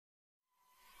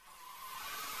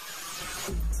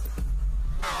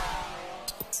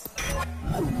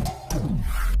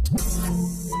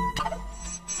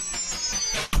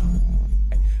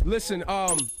Listen,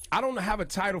 I don't have a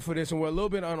title for this, and we're a little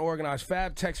bit unorganized.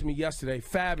 Fab texted me yesterday.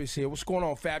 Fab is here. What's going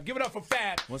on, Fab? Give it up for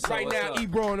Fab. What's right up, now,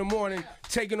 Ebro in the morning,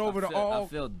 taking over the all. I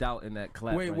feel doubt in that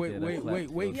clap. Wait,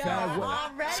 Yo, Fab.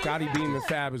 Already? Scotty Beam and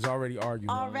Fab is already arguing.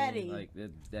 Already. Like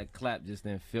that clap just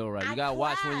didn't feel right. You gotta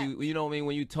watch when you know what I mean,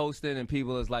 when you toasting and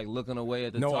people is like looking away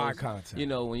at the no toast. eye contact. You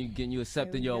know, when you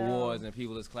accepting your awards and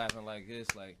people is clapping like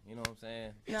this, like, you know what I'm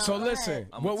saying? No, So listen,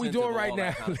 what we doing right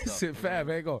now, listen, Fab,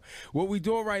 here you go. What we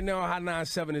doing right now on Hot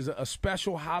 97 is a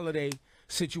special holiday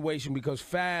situation because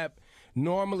Fab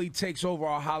normally takes over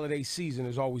our holiday season.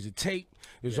 There's always a tape.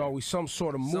 There's always some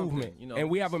sort of movement. You know, and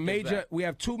we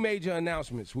have two major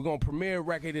announcements. We're going to premiere a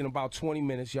record in about 20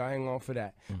 minutes. Y'all hang on for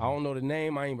that. I don't know the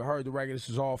name. I ain't even heard the record. This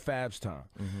is all Fab's time.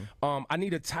 I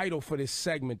need a title for this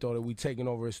segment, though, that we taking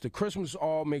over. It's the Christmas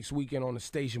All Mix Weekend on the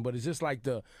station, but is this like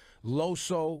the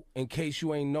Loso, in case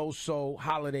you ain't know so,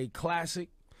 holiday classic?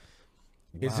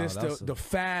 Is this the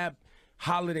Fab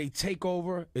holiday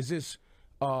takeover? Is this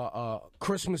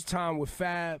Christmas time with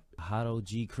Fab? Hot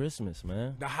OG Christmas,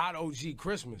 man. The Hot OG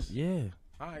Christmas. Yeah.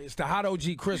 All right, it's the Hot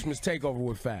OG Christmas takeover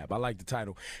with Fab. I like the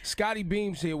title. Scotty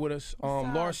Beam's here with us.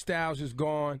 Laura Styles is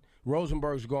gone.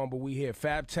 Rosenberg's gone, but we here.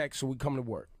 Fab Tech, so we come to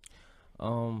work.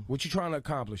 What you trying to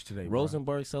accomplish today,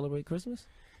 Rosenberg celebrate Christmas?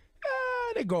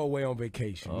 They go away on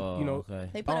vacation. You know, okay.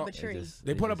 They put up a tree.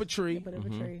 They put up a tree. They put up a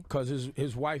tree. Because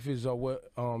his wife is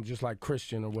just like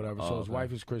Christian or whatever. So his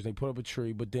wife is Christian. They put up a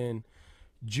tree, but then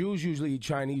Jews usually eat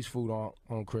Chinese food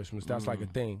on Christmas. That's like a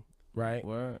thing, right?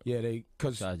 Word. Yeah,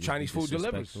 because Chinese food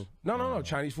delivers. No.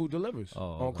 Chinese food delivers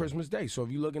on Christmas Day. So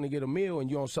if you're looking to get a meal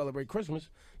and you don't celebrate Christmas,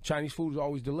 Chinese food is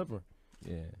always delivering.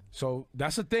 Yeah. So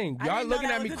that's a thing. Y'all looking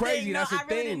at me crazy. That's a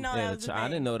thing. I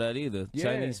didn't know that either. Yeah.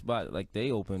 Chinese spot, like, they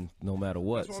open no matter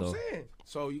what. That's what I'm saying.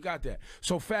 So you got that.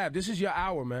 So Fab, this is your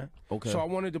hour, man. Okay. So I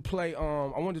wanted to play. I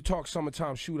wanted to talk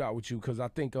Summertime Shootout with you because I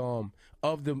think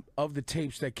of the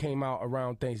tapes that came out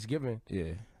around Thanksgiving.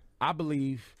 Yeah. I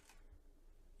believe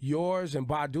yours and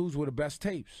Badu's were the best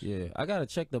tapes. Yeah. I gotta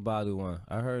check the Badu one.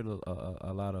 I heard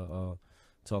a lot of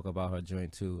talk about her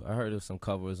joint too. I heard of some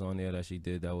covers on there that she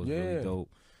did that was really dope.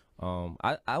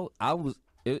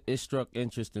 It struck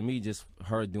interest in me just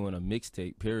her doing a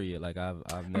mixtape. Period. Like I've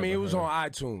never. I mean, it was on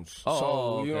iTunes.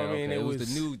 So you know what I mean. It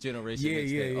was the new generation.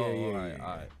 Yeah. All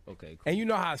right. Okay. Cool. And you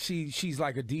know how she's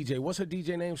like a DJ. What's her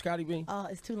DJ name, Scotty B? Oh,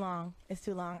 it's too long. It's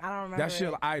too long. I don't remember. That's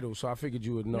your idol, so I figured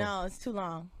you would know. No, it's too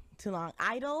long. Too long.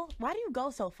 Idol? Why do you go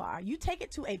so far? You take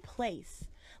it to a place.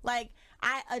 Like,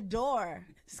 I adore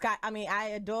I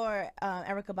adore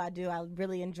Erykah Badu. I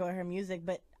really enjoy her music,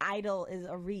 but Idol is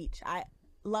a reach. I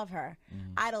love her.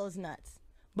 Idol is nuts.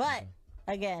 But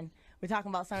again, we're talking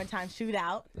about Summertime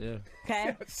Shootout. Yeah.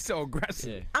 Okay. So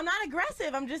aggressive. Yeah. I'm not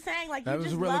aggressive. I'm just saying, like, That you was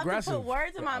just real love aggressive. to put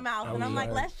words in my mouth, and I'm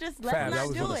like, let's Fab, not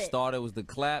do For the it. start, it was the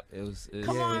clap. Come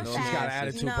on, she's got an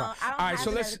attitude No, problem. I don't All right, have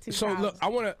an attitude problem. look, I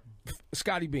want to.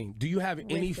 Scotty Beam, do you have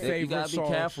any favorite You gotta be songs?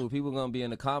 careful. People gonna be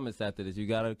in the comments after this. You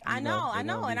gotta. I know,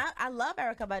 and I love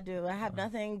Erykah Badu. I have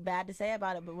nothing bad to say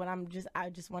about it, but I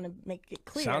just want to make it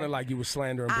clear. Sounded like you were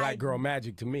slandering Black Girl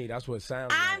Magic to me. That's what it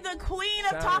sounded I'm like. the queen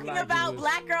of talking like about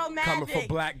Black Girl Magic. Coming for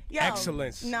Black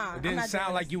excellence. Nah, it didn't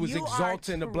sound like you was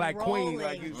exalting the Black Queen.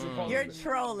 Like You're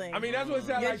trolling. I mean, that's what it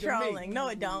sounded like You're trolling. to me. No,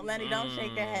 it don't. Lenny, don't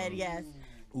shake your head. Yes.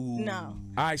 No.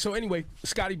 All right, so anyway,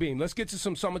 Scotty Beam, let's get to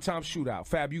some Summertime Shootout.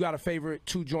 Fab, you got a favorite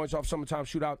 2 joints off Summertime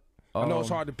Shootout? I know it's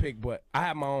hard to pick, but I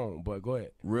have my own, but go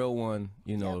ahead. Real one,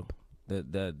 you know,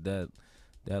 that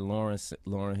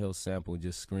Lauryn Hill sample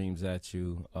just screams at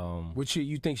you. Which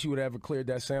you think she would have ever cleared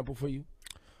that sample for you?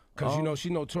 Because you know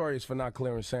she's notorious for not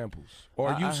clearing samples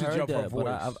or usage of her voice.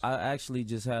 But I actually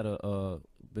just had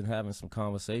been having some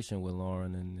conversation with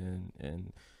Lauryn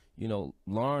and you know,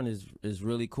 Lauryn is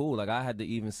really cool. Like, I had to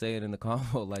even say it in the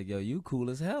convo, like, yo, you cool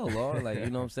as hell, Lauryn. Like,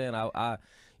 you know what I'm saying? I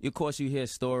of course you hear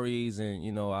stories, and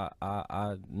you know,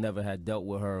 I never had dealt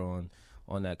with her on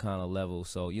that kind of level.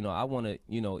 So, you know, I wanted,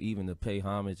 you know, even to pay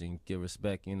homage and give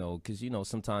respect, you know, because, you know,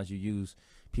 sometimes you use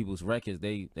people's records,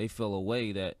 they feel a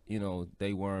way that, you know,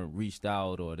 they weren't reached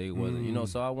out or they wasn't, you know.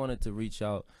 So I wanted to reach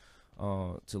out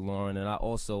to Lauryn, and I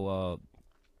also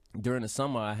during the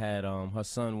summer, I had her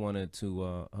son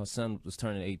her son was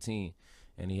turning 18,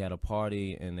 and he had a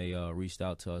party, and they reached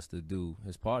out to us to do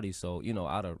his party. So, you know,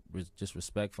 out of just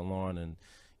respect for Lauryn and,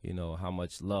 you know, how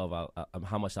much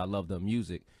I love the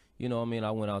music, you know what I mean,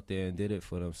 I went out there and did it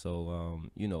for them. So,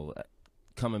 you know,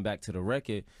 coming back to the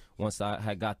record, once I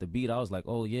had got the beat, I was like,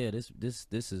 oh yeah, this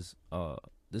is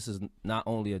this is not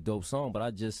only a dope song, but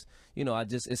I just, you know,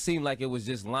 it seemed like it was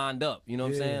just lined up. You know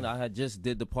what I'm saying? I had just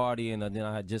did the party, and then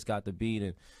I had just got the beat,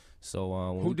 and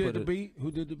so who did the beat?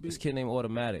 Who did the beat? This kid named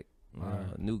Automatic.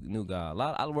 New guy.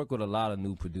 I work with a lot of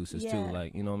new producers too.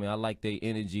 Like, you know what I mean? I like their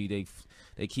energy.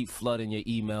 They keep flooding your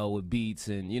email with beats,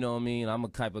 and you know what I mean? I'm a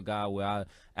type of guy where I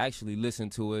actually listen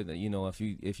to it. You know, if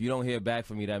you don't hear back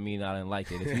from me, that means I didn't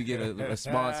like it. If you get a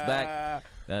response back,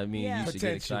 that means you should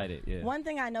get excited. Yeah. One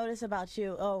thing I notice about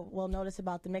you, notice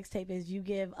about the mixtape is you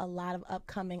give a lot of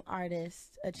upcoming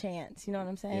artists a chance. You know what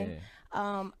I'm saying?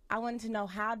 Yeah. I wanted to know,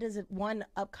 how does one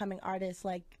upcoming artist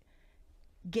like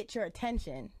get your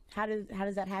attention? How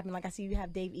does that happen? Like, I see you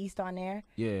have Dave East on there.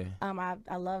 Yeah.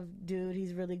 I love dude.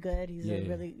 He's really good. He's a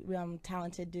really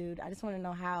talented dude. I just want to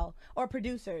know how, or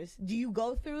producers. Do you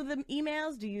go through the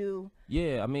emails? Do you?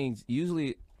 Yeah, I mean,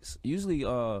 usually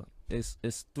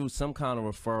it's through some kind of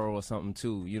referral or something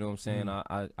too. You know what I'm saying?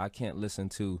 I can't listen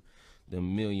to the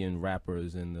million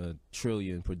rappers and the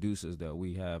trillion producers that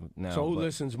we have now. So who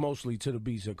listens mostly to the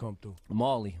beats that come through?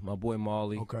 Marley, my boy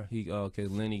Marley. Okay.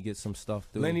 Lenny gets some stuff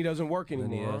through. Lenny doesn't work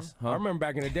anymore. I remember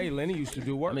back in the day, Lenny used to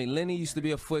do work. I mean, Lenny used to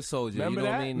be a foot soldier. Remember you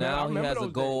know that? what I mean? Now he has a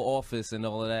gold office and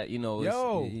all of that. You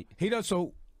know. He does.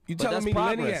 So you telling me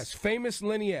Lenny S, famous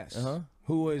Lenny S,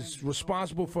 who is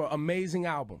responsible for amazing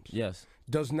albums? Yes.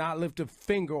 Does not lift a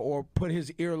finger or put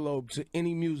his earlobe to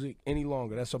any music any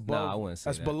longer. That's above. Nah, I wouldn't say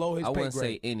that's that. Below his pay grade. I wouldn't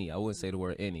say any. I wouldn't say the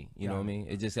word any. You know what I mean?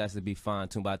 It just has to be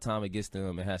fine-tuned. By the time it gets to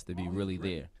him, it has to be really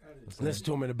there. Listen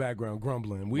to him in the background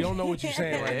grumbling. We don't know what you're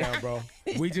saying right now, bro.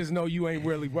 We just know you ain't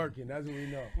really working. That's what we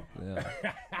know.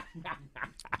 Yeah.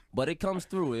 But it comes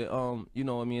through. It you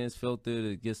know what I mean? It's filtered.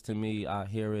 It gets to me. I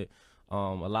hear it. A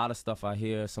lot of stuff I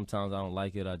hear, sometimes I don't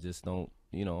like it. I just don't,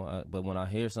 you know. But when I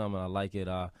hear something and I like it,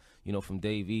 you know, from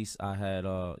Dave East, I had,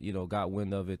 you know, got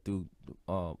wind of it through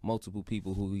multiple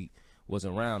people who he was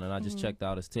around, and I just checked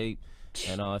out his tape,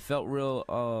 and it felt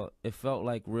real. It felt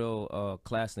like real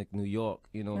classic New York.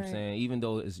 You know what I'm saying? Even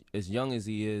though as young as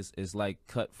he is, it's like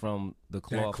cut from the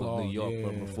cloth of New York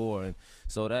from before, and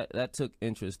so that took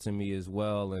interest to me as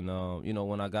well. And you know,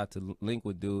 when I got to link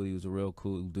with dude, he was a real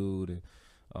cool dude, and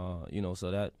you know, so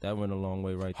that went a long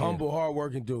way right there. Humble,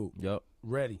 hardworking dude. Yep.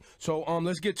 Ready. So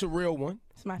let's get to Real One.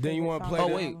 It's my then you want to play? Oh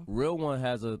wait, Real One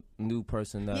has a new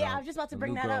person that. Yeah, I was just about to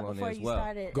bring that up before you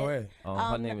started. Go ahead.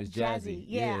 Her name is Jazzy.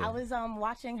 Yeah, I was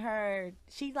watching her.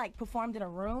 She like performed in a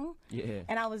room. Yeah.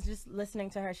 And I was just listening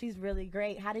to her. She's really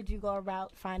great. How did you go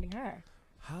about finding her?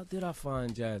 How did I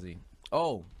find Jazzy?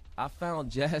 Oh, I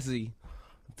found Jazzy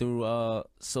through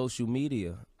social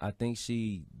media. I think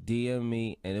she DM'd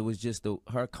me, and it was just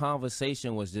her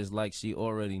conversation was just like she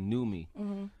already knew me.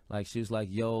 Like she was like,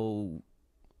 "Yo,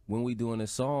 when we doing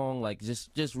this song, like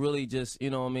just really just, you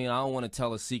know what I mean? I don't want to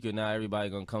tell a secret now. Everybody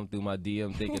gonna come through my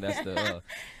DM thinking that's the,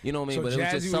 you know what I mean? So but it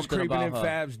was just something creeping about in her.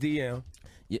 Fab's DM.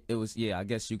 Yeah, it was. Yeah, I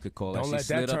guess you could call it. Don't let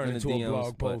that turn into a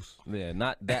blog post. Yeah,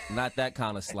 not that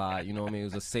kind of slide. You know what I mean? It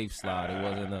was a safe slide. It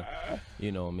wasn't a,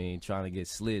 you know what I mean, trying to get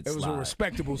slid. It was a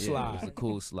respectable slide. It was a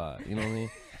cool slide. You know what I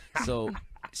mean? So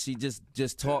she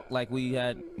just talked like we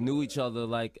knew each other,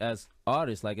 like as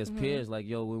artists, like as peers, like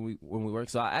yo, when we work.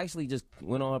 So I actually just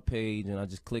went on her page and I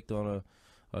just clicked on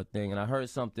her thing, and I heard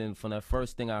something from that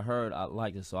first thing I heard. I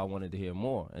liked it, so I wanted to hear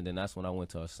more. And then that's when I went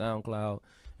to her SoundCloud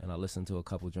and I listened to a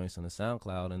couple joints on the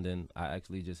SoundCloud, and then I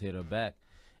actually just hit her back,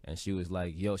 and she was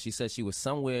like, yo, she said she was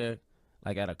somewhere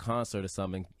like at a concert or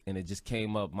something, and it just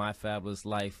came up, My Fabulous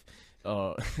Life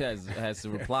has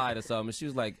replied or something. And she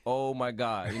was like, oh my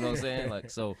God, you know what I'm saying?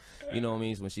 Like, so, you know what I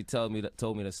mean? When she told me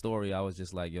the story, I was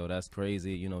just like, yo, that's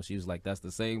crazy. You know, she was like, that's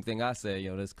the same thing I said,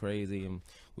 yo, that's crazy. And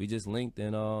we just linked,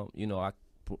 and you know,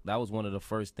 that was one of the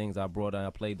first things I brought on. I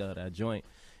played that joint,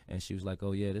 and she was like,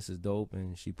 oh yeah, this is dope,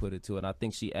 and she put it to it. And I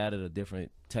think she added a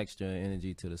different texture and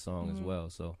energy to the song as well.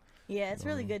 So yeah, it's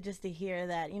really good just to hear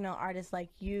that, you know, artists like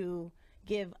you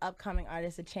give upcoming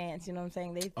artists a chance. You know what I'm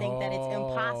saying? They think that it's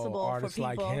impossible for people. Artists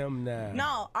like him now.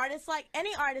 No, artists like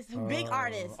any artist, big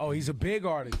artist. Oh, he's a big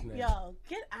artist now. Yo,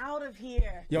 get out of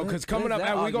here. Yo, because coming up,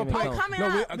 we're going to play. Coming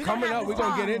up, we're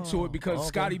going to get into it because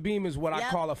Scotty Beam is what I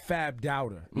call a fab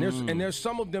doubter. And there's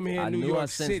some of them here in New York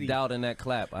City. I sensed doubt in that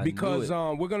clap. Because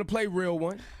we're going to play Real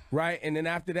One. Right, and then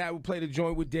after that, we'll play the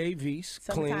joint with Dave East.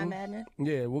 Summertime Madness.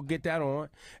 Yeah, we'll get that on.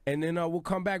 And then we'll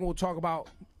come back and we'll talk about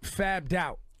Fab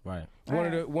Doubt. Right.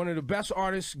 One of the best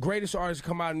artists, greatest artists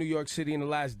come out of New York City in the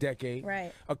last decade.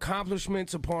 Right.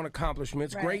 Accomplishments upon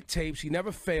accomplishments. Right. Great tapes. He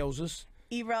never fails us.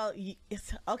 Ebro,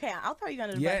 okay, I'll throw you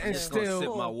under the bus. And still, sip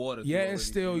my water and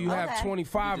still, you have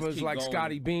 25ers like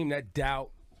Scotty Beam that doubt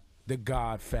the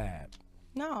God Fab.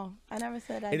 No, I never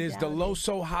said that. It is the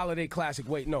Loso Holiday Classic.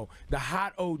 Wait, no, the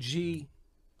Hot OG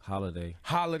Holiday.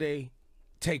 Holiday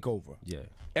takeover. Yeah.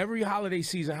 Every holiday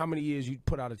season, how many years you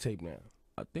put out a tape now?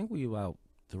 I think we about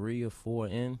 3 or 4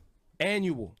 in.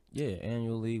 Annual. Yeah,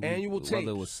 annually. Annual tapes.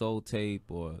 Whether it was Soul Tape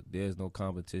or There's No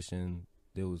Competition.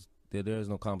 There's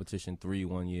No Competition 3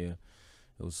 one year.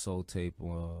 It was Soul Tape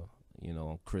on,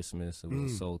 on Christmas. It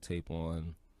was Soul Tape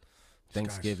on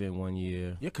Thanksgiving one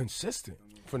year. You're consistent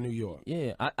for New York.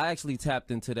 Yeah, I actually tapped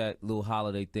into that little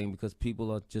holiday thing because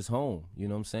people are just home, you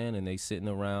know what I'm saying? And they sitting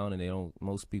around and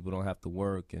most people don't have to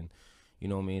work and, you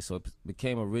know what I mean? So it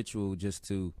became a ritual just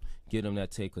to get them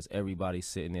that tape because everybody's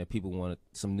sitting there. People want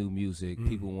some new music.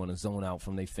 People want to zone out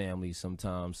from their families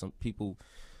sometimes. Some people,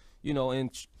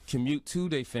 and commute to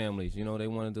their families. They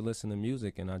wanted to listen to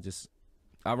music. And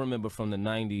I remember from the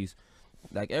 90s,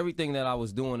 like everything that I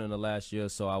was doing in the last year,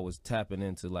 so I was tapping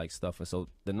into like stuff. And so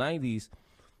the 90s,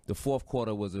 the fourth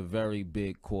quarter was a very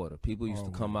big quarter. People used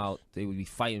to come out. They would be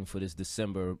fighting for this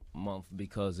December month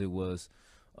because it was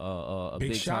a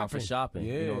big time for shopping.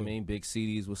 Yeah. You know what I mean? Big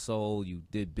CDs were sold. You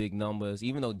did big numbers.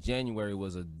 Even though January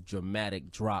was a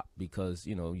dramatic drop because,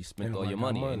 you spent all your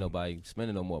money. Ain't nobody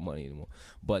spending no more money anymore.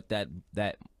 But that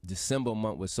December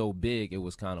month was so big, it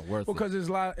was kind of worth it. Because it's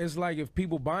like if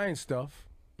people buying stuff,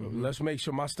 let's make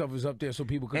sure my stuff is up there so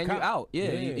people can and cop. you're out.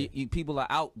 Yeah. Yeah. People are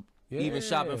out. Yeah. Even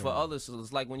shopping for others. So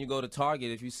it's like when you go to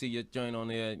Target, if you see your joint on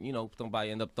there,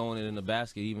 somebody end up throwing it in the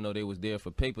basket, even though they was there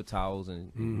for paper towels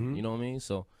and you know what I mean?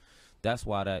 So that's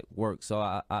why that worked. So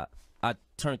I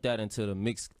turned that into the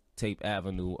mixtape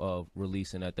avenue of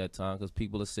releasing at that time because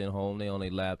people are sitting home, they on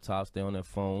their laptops, they on their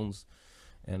phones,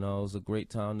 and it was a great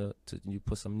time to you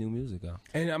put some new music out.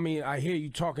 And I mean, I hear you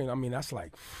talking. I mean, that's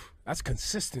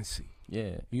consistency.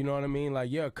 Yeah. You know what I mean?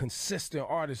 Like you're a consistent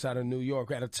artist out of New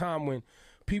York at a time when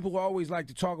people always like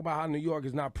to talk about how New York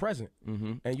is not present.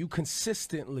 And you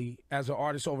consistently, as an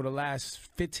artist over the last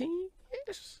 15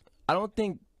 years? I don't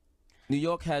think New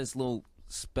York has little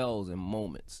spells and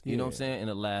moments, you know what I'm saying, in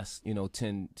the last,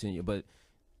 10 years. But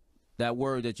that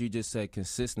word that you just said,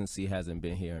 consistency, hasn't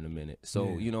been here in a minute.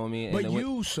 So, you know what I mean? But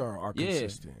you, sir, are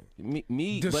consistent.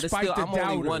 Me, but it's still, I'm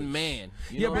only one man.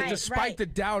 You know? But despite the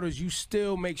doubters, you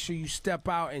still make sure you step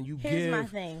out and you give. Here's my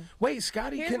thing. Wait,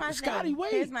 Scotty, wait. Here's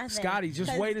my thing. Scotty,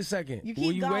 just wait a second. You keep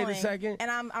Will you going, wait a second? And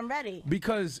I'm ready.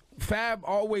 Because Fab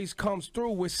always comes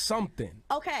through with something.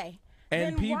 Okay.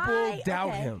 And then people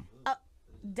doubt him.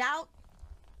 Doubt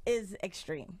is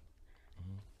extreme.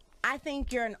 I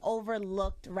think you're an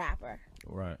overlooked rapper.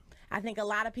 Right. I think a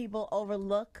lot of people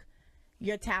overlook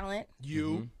your talent.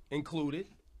 You included.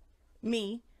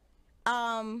 Me.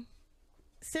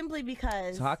 Simply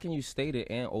because. So how can you state it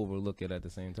and overlook it at the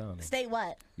same time? State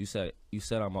what? You said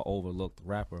I'm an overlooked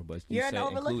rapper, but you're an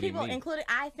overlooked people. Me.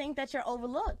 I think that you're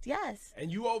overlooked. Yes.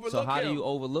 And you overlook So how him. do you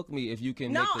overlook me if you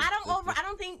can? No, I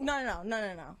don't think.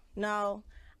 No.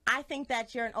 I think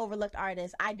that you're an overlooked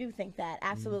artist. I do think that,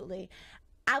 absolutely.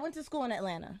 I went to school in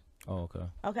Atlanta. Oh, okay.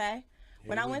 Okay?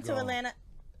 When I went to Atlanta,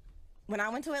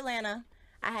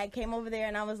 I came over there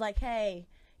and I was like, hey,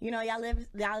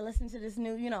 y'all listen to this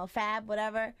new, Fab,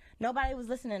 whatever. Nobody was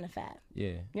listening to Fab. Yeah.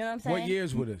 You know what I'm saying? What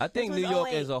years were this? I think This New was York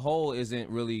 08. as a whole isn't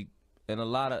really, and a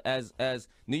lot of, as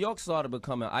New York started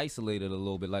becoming isolated a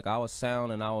little bit, like our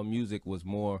sound and our music was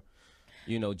more,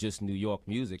 just New York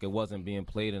music. It wasn't being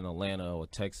played in Atlanta or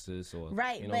Texas or,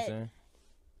 right, you know what I'm saying?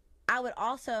 I would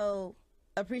also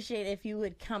appreciate if you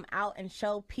would come out and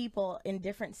show people in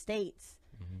different states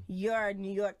your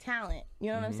New York talent. You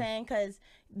know what I'm saying? Because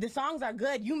the songs are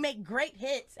good. You make great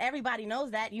hits. Everybody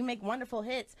knows that. You make wonderful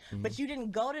hits. But you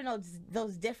didn't go to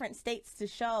those different states to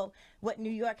show what New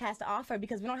York has to offer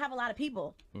because we don't have a lot of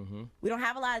people. We don't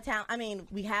have a lot of talent. I mean,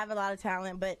 we have a lot of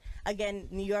talent, but again,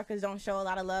 New Yorkers don't show a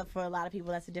lot of love for a lot of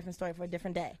people. That's a different story for a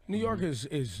different day. New York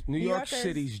New York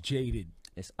City's jaded.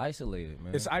 It's isolated,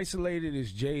 man. It's isolated,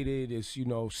 it's jaded, it's,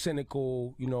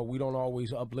 cynical. We don't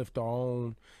always uplift our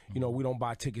own. We don't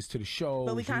buy tickets to the shows.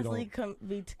 But we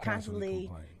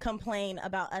constantly complain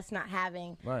about us not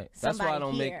having That's why I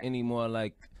don't here. make any more,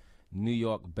 like, New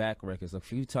York back records. A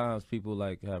few times people,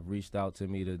 like, have reached out to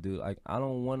me to do, like, I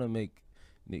don't want to make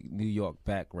New York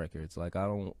back records. Like, I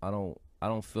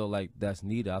don't feel like that's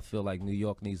needed. I feel like New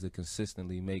York needs to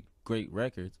consistently make great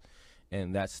records.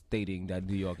 And that's stating that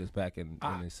New York is back in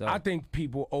itself. I think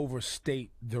people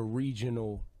overstate the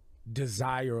regional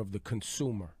desire of the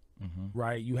consumer,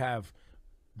 right? You have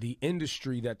the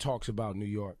industry that talks about New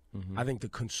York. I think the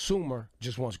consumer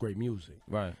just wants great music.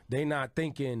 Right. They not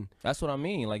thinking. That's what I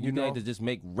mean. Like, you need to just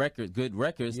make good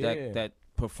records that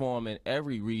perform in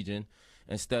every region.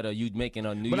 instead of you making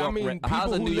a New But I York. mean,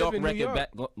 How's a people New who York live in New record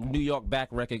York- New York back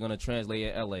record gonna translate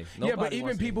in L.A.? Yeah, Nobody but even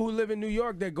wants to- people who live in New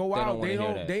York that go They out, don't wanna they hear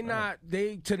don't, that. they Right. not,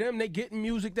 they to them they getting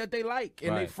music that they like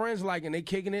and they Right. friends like and they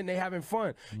kicking it and they having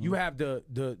fun. You have the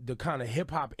kind of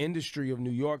hip hop industry of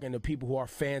New York and the people who are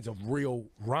fans of real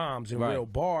rhymes and Right. real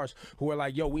bars who are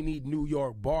like, yo, we need New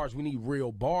York bars, we need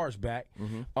real bars back.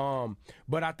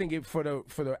 But I think for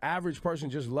the average person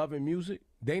just loving music,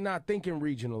 they not thinking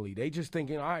regionally. They just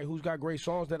thinking, all right, who's got great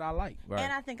songs that I like? Right.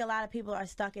 And I think a lot of people are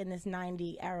stuck in this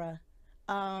 90 era.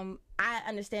 I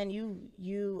understand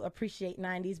you appreciate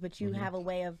 90s, but you have a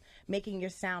way of making your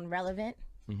sound relevant.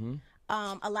 A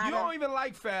lot You of don't even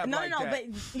like Fab no, like no, that.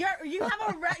 but you have a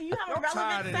I'm tired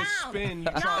relevant of this sound. spin you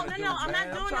No, trying no, to do, no, I'm man.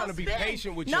 not doing I'm trying no to be spin.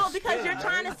 patient with no, your because spin, you're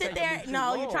trying man. to sit Taking there. me too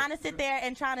No, you're long. trying to sit there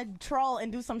and trying to troll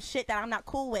and do some shit that I'm not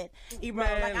cool with, Ebro.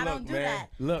 Man, like I don't look, do man. that.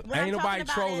 Look, What ain't I'm nobody talking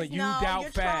about trolling. is, You no, doubt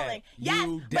you're Fab. trolling.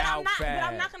 You Yes, doubt but I'm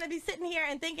Fab. not gonna be sitting here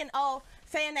and thinking,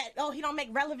 saying that he don't make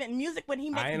relevant music when he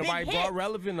makes ain't big nobody hits. brought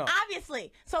relevant up.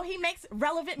 Obviously, so he makes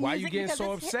relevant Why music. you getting because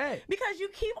so it's upset? Because you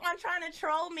keep on trying to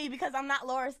troll me because I'm not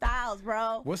Laura Styles,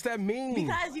 bro. What's that mean?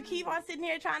 Because you keep on sitting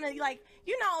here trying to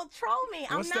troll me.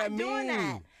 I'm What's not that doing mean?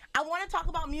 that. I want to talk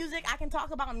about music. I can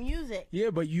talk about music. Yeah,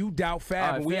 but you doubt Fab, All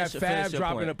right, and we have finish Fab your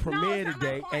dropping point. a premiere it's not my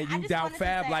today, point. and I you just doubt wanted to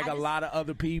Fab say- like I a just- lot of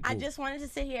other people. I just wanted to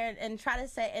sit here and try to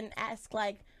say and ask,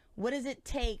 what does it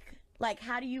take? Like,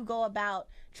 how do you go about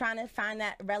trying to find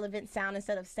that relevant sound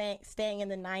instead of staying in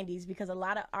the 90s? Because a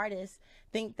lot of artists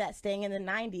think that staying in the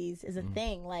 90s is a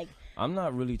thing. Like, I'm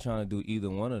not really trying to do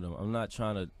either one of them. I'm not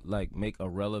trying to make a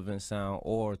relevant sound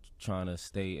or trying to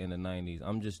stay in the 90s.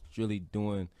 I'm just really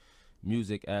doing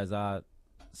music as I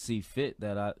see fit,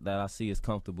 that I see is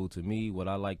comfortable to me, what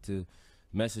I like to,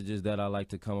 messages that I like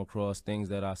to come across, things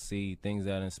that I see, things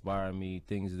that inspire me,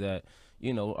 things that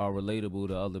are relatable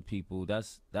to other people.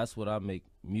 That's what I make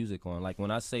music on. Like when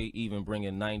I say even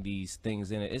bringing 90s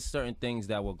things in it, it's certain things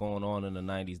that were going on in the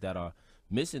 90s that are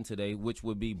missing today, which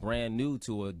would be brand new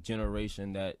to a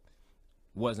generation that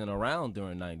wasn't around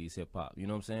during 90s hip hop. You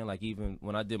know what I'm saying? Like even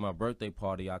when I did my birthday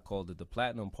party, I called it the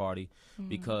Platinum Party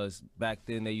because back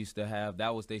then they used to have,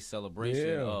 that was their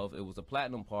celebration of, it was a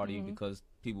platinum party because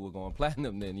people were going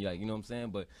platinum then, you know what I'm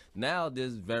saying? But now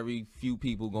there's very few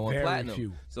people going Very platinum.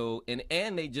 few. So,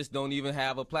 and they just don't even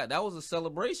have a platinum. That was a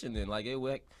celebration then. Like it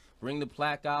would bring the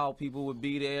plaque out, people would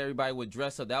be there, everybody would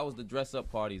dress up. That was the dress up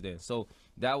parties then. So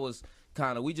that was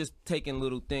kind of, we just taking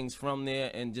little things from there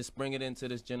and just bring it into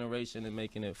this generation and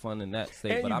making it fun in that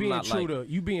state. and But you I'm being not true to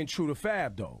you being true to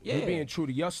Fab though. You Yeah. being true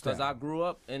to your style. because I grew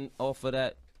up and off of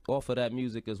that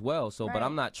music as well. So, but Right.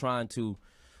 I'm not trying to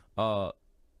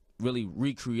really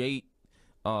recreate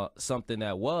something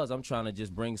that was. I'm trying to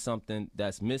just bring something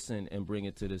that's missing and bring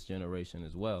it to this generation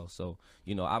as well. So,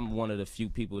 I'm one of the few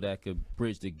people that could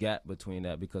bridge the gap between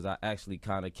that because I actually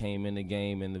kind of came in the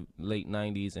game in the late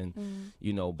 90s and,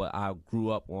 but I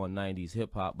grew up on 90s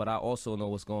hip hop. But I also know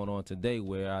what's going on today,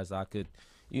 whereas I could,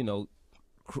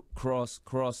 cross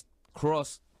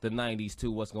the 90s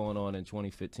to what's going on in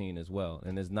 2015 as well.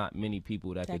 And there's not many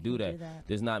people that could do that.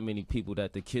 There's not many people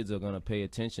that the kids are going to pay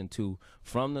attention to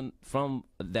from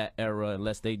that era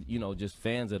unless they, just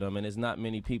fans of them. And there's not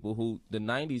many people who the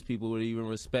 90s people would even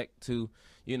respect to,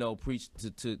 preach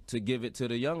to give it to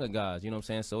the younger guys. You know what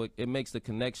I'm saying? So it makes the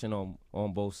connection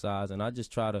on both sides. And I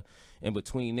just try to, in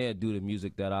between there, do the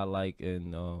music that I like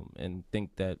and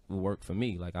think that will work for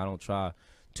me. Like I don't try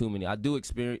too many. I do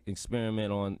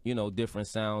experiment on, different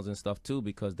sounds and stuff too,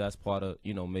 because that's part of,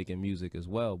 making music as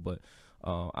well. But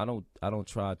I don't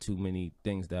try too many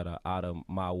things that are out of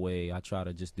my way. I try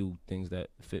to just do things that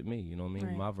fit me, you know what I mean?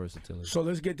 Right. My versatility. So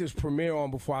let's get this premiere on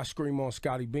before I scream on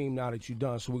Scotty Beam now that you're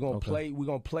done. So we're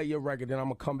gonna play your record, then I'm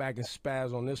gonna come back and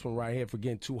spaz on this one right here for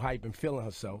getting too hype and feeling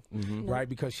herself. Right?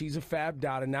 Because she's a Fab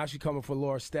daughter. Now she's coming for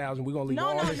Laura Styles and we're gonna leave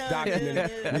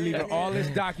documented. We're leaving all this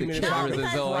documented. No, so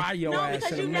because- fry your ass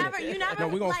because in a you minute. never, you never. No,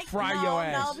 we're gonna like, fry no, your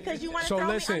ass. No, because you want to So throw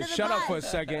listen, me under the shut up for a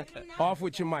bus. second. Off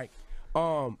with your mic.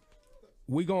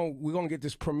 We're gonna get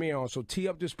this premiere on. So tee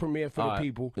up this premiere for the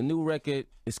people. The new record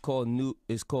is called New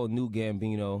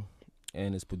Gambino,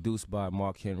 and it's produced by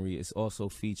Mark Henry. It's also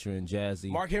featuring Jazzy.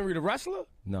 Mark Henry, the wrestler?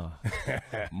 No,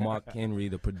 Mark Henry,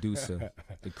 the producer,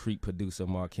 the Creep producer,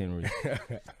 Mark Henry.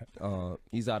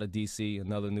 He's out of DC.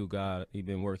 Another new guy. He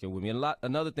been working with me.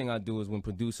 Another thing I do is when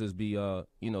producers be,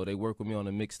 they work with me on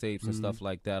the mixtapes and stuff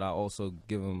like that. I also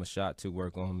give them a shot to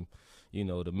work on,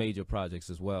 the major projects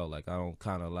as well. Like I don't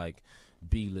kind of like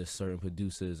B-list certain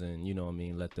producers and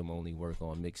let them only work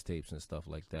on mixtapes and stuff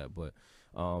like that. But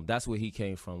That's where he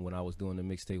came from when I was doing the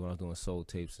mixtape, when I was doing soul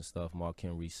tapes and stuff. Mark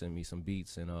Henry sent me some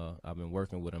beats, and I've been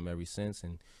working with him ever since,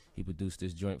 and he produced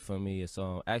this joint for me. It's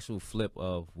actual flip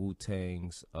of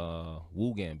Wu-Tang's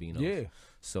Wu Gambino. Yeah.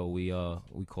 So we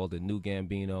called it New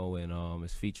Gambino, and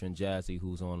it's featuring Jazzy,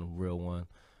 who's on the real one.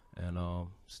 And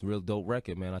it's a real dope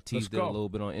record, man. I teased it a little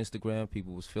bit on Instagram.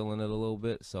 People was feeling it a little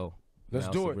bit, so let's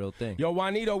do it. A real thing. Yo,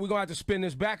 Juanito, we're going to have to spin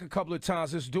this back a couple of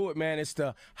times. Let's do it, man. It's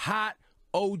the Hot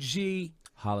OG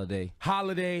Holiday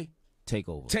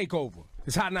Takeover.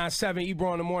 It's Hot 97,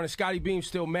 Ebro in the morning. Scotty Beam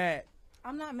still mad.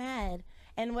 I'm not mad.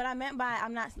 And what I meant by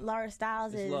I'm not Laura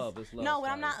Styles is love, no. What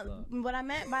I'm not. What I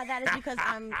meant by that is because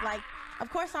I'm like, of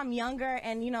course I'm younger,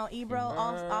 and you know Ebro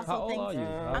also How thinks old are you?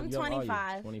 I'm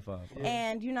 25. 25. Yeah.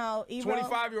 And you know Ebro.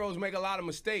 25-year-olds make a lot of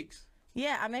mistakes.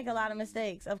 Yeah, I make a lot of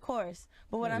mistakes, of course.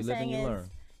 But what I'm saying is,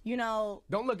 you know,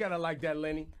 don't look at her like that,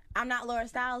 Lenny. I'm not Laura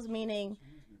Styles, meaning,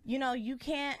 you know, you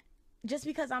can't. Just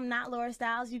because I'm not Laura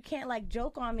Styles, you can't like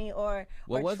joke on me or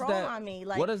troll on me.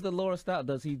 Like, what is the Laura Style?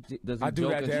 Does he I do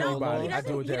joke that to everybody.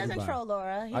 No, he doesn't troll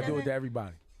Laura. I do it to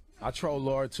everybody. I troll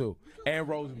Laura too, and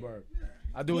Rosenberg.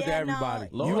 I do it to everybody.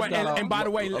 No. And by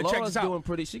the way, check this out. Doing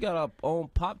pretty. She got her own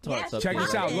Pop Tarts. Check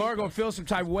this out. Laura gonna feel some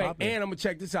type of way, and I'm gonna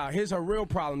check this out. Here's her real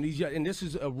problem. And this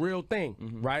is a real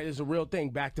thing, right? It's a real thing.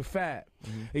 Back to Fab.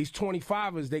 These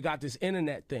 25ers, they got this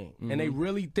internet thing, and they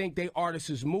really think they artists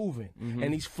is moving.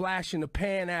 And these flash in the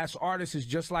pan ass artists is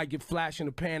just like get flash in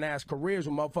the pan ass careers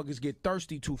when motherfuckers get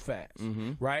thirsty too fast,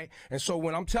 right? And so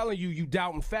when I'm telling you, you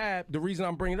doubting Fab, the reason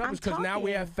I'm bringing it up is because now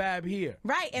we have Fab here,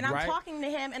 right? And I'm talking to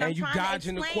him, and I'm you trying to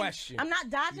dodging the question. I'm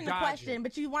not dodging the question,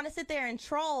 but you want to sit there and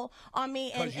troll on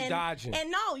me, and dodging.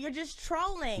 And no, you're just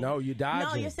trolling. No, you're dodging.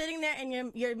 No, you're sitting there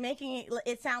and you're making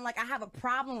it sound like I have a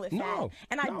problem with Fab,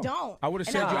 and I don't. I would have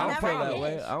said I don't feel that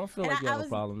way. I don't feel like you have a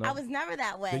problem. No. I was never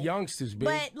that way. The youngsters, baby.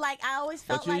 But like I always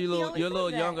felt like you're a little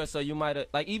younger, so you might have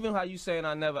like even how you saying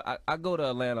I go to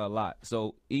Atlanta a lot,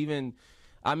 so even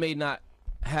I may not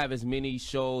have as many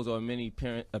shows or many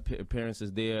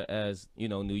appearances there as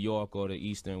New York or the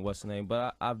Eastern, what's the name,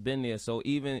 but I've been there, so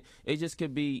even it just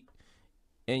could be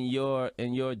in your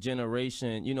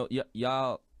generation,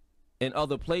 y'all in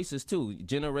other places too,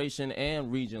 generation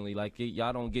and regionally, like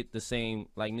y'all don't get the same,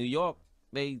 like New York,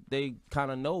 they kind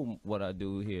of know what I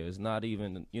do here. It's not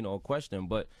even a question,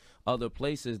 but other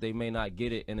places they may not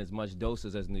get it in as much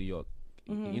doses as New York.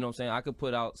 You know what I'm saying? I could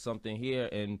put out something here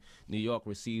and New York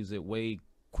receives it way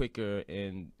quicker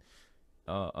and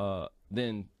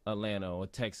than Atlanta or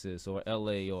Texas or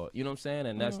LA or you know what I'm saying,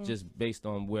 and that's just based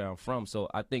on where I'm from. So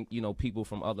I think people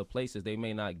from other places, they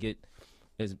may not get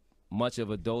as much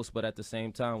of a dose, but at the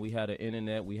same time we had an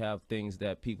internet, we have things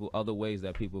that other ways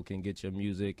that people can get your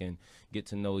music and get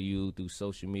to know you through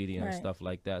social media and stuff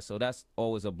like that. So that's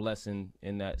always a blessing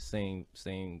in that same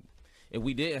if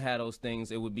we didn't have those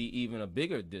things, it would be even a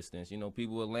bigger distance.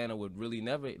 People in Atlanta would really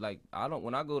never, like,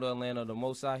 when I go to Atlanta, the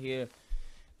most I hear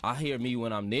me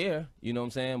when I'm there, you know what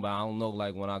I'm saying? But I don't know,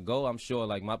 like, when I go, I'm sure,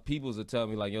 like, my peoples will tell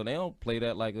me, like, yo, they don't play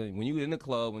that, like, when you in the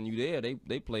club, when you there,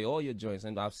 they play all your joints,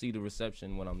 and I see the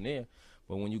reception when I'm there.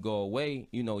 But when you go away,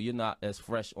 you're not as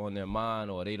fresh on their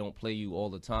mind, or they don't play you all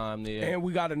the time there. And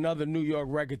we got another New York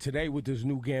record today with this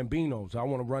new Gambinos. I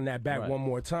want to run that back one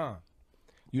more time.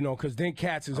 Because then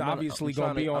cats is obviously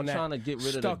going to be on that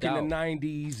stuck in the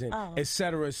 90s and et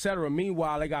cetera, et cetera.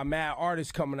 Meanwhile, they got mad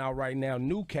artists coming out right now,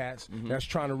 new cats, that's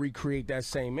trying to recreate that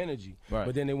same energy. Right.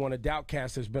 But then they want to doubt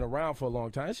cats that's been around for a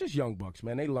long time. It's just young bucks,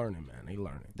 man. They learning, man. They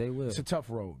learning. They will. It's a tough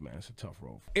road, man. It's a tough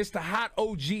road. It's the Hot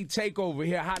OG Takeover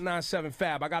here, Hot 97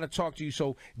 Fab. I got to talk to you.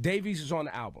 So Davies is on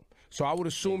the album. So I would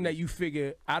assume that you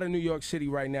figure out of New York City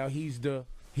right now, he's the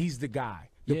guy.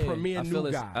 The premier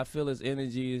new guy. I feel his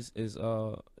energy is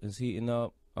heating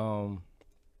up. I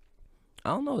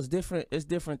don't know. It's different. It's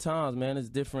different times, man. It's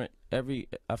different.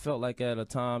 I felt like at a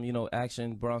time,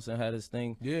 Action Bronson had his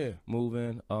thing,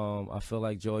 moving. I feel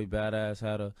like Joey Badass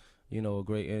had a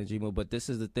great energy move. But this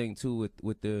is the thing too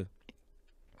with the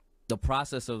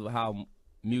process of how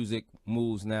music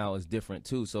moves now is different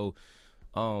too. So,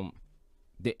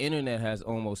 the internet has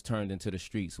almost turned into the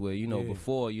streets where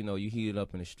before you heated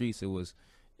up in the streets, it was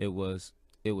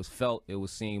felt, it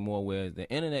was seen more, where the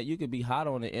internet, you could be hot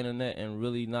on the internet and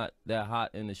really not that hot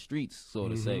in the streets, so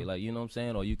to say, like, you know what I'm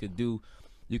saying? Or you could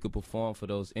you could perform for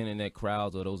those internet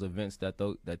crowds or those events that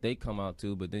they come out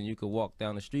to, but then you could walk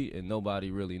down the street and nobody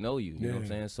really know you. You know what I'm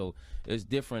saying? So it's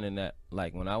different in that.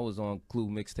 Like when I was on Clue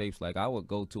mixtapes, like I would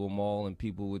go to a mall and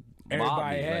people would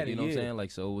mob me. Like, you know what I'm saying?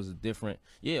 Like, so it was a different,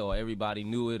 or everybody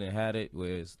knew it and had it.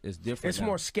 Where it's different. It's now.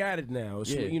 More scattered now.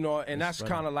 It's, you know, and that's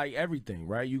kind of like everything,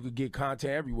 right? You could get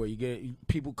content everywhere. You get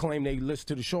people claim they listen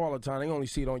to the show all the time. They only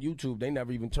see it on YouTube. They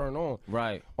never even turn on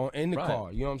in the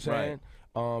car. You know what I'm saying?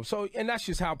 So, and that's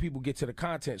just how people get to the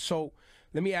content. So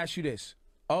let me ask you this.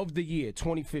 Of the year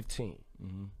 2015,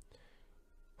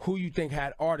 who you think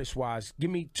had artist-wise, give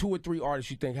me 2 or 3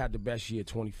 artists you think had the best year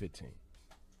 2015.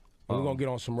 We're going to get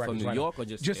on some records. From New York or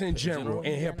just in general,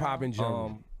 in hip-hop in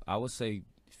general? I would say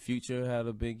Future had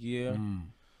a big year.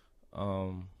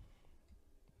 Of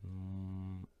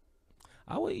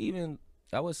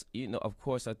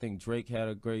course, I think Drake had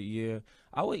a great year.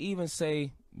 I would even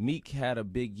say Meek had a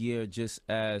big year just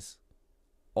as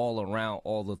all around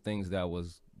all the things that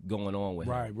was going on with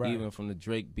him. Right. Even from the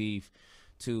Drake beef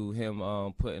to him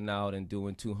putting out and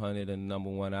doing 200 and the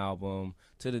 #1 album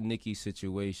to the Nicki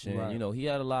situation. You know, he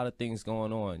had a lot of things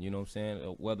going on, you know what I'm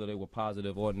saying? Whether they were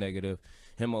positive or negative,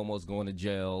 him almost going to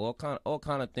jail, all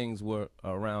kind of things were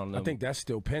around him. I think that's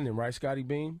still pending, right, Scotty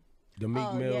Beam? The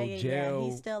Meek Mill jail. Yeah.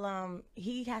 He's still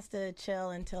he has to chill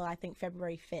until I think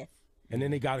February 5th. And then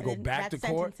they got to go back to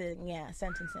court?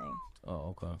 Sentencing.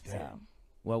 Oh, okay. So.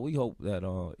 Well, we hope that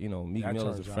you know, Meek Mill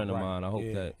is a friend of mine. I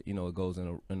hope that, you know, it goes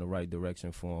in the right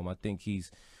direction for him. I think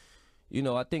he's a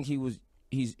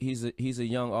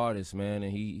young artist, man,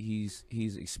 and he's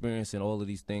experiencing all of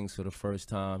these things for the first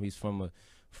time. He's from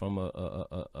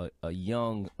a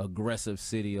young, aggressive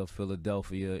city of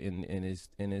Philadelphia, and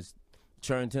his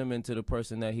turned him into the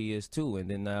person that he is too. And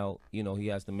then now, you know, he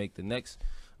has to make the next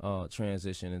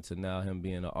transition into now him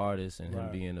being an artist and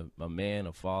him being a man,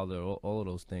 a father, all of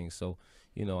those things. So,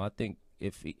 you know, I think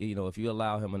if you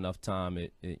allow him enough time,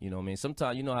 you know what I mean?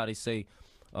 Sometimes, you know how they say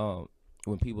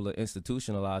when people are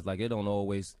institutionalized, like it don't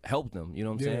always help them. You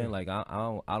know what I'm saying? Like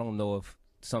I don't know if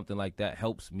something like that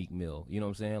helps Meek Mill. You know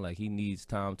what I'm saying? Like he needs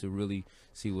time to really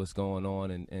see what's going on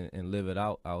and live it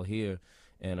out here,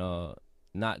 and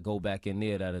not go back in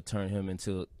there that'll turn him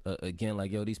into again,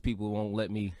 like, yo, these people won't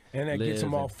let me and that live, gets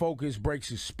him off focus, breaks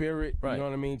his spirit. You know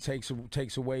what I mean? Takes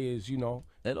away his, you know,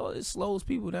 it slows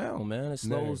people down, man. It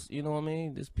slows, you know what I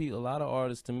mean? A lot of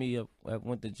artists to me have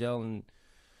went to jail, and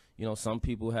you know, some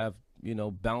people have, you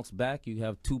know, bounced back. You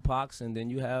have Tupacs, and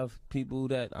then you have people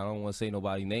that, I don't want to say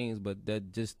nobody names, but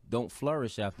that just don't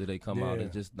flourish after they come out.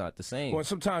 It's just not the same. Well,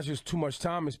 sometimes just too much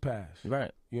time has passed.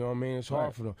 Right. You know what I mean? It's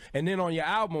hard for them. And then on your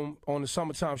album, on the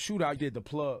Summertime Shootout, you did The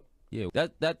Plug. Yeah,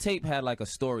 that tape had like a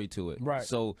story to it. Right.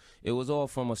 So it was all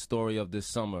from a story of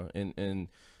this summer, and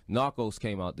Narcos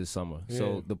came out this summer.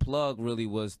 So The Plug really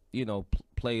was, you know,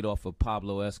 played off of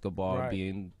Pablo Escobar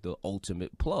being the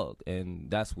ultimate plug, and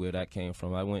that's where that came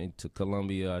from. I went to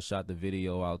Colombia, I shot the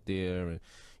video out there, and,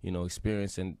 you know,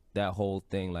 experiencing that whole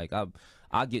thing. Like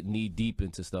I get knee deep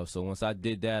into stuff. So once I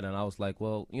did that, and I was like,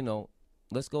 well, you know,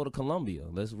 let's go to Colombia.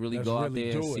 Let's go out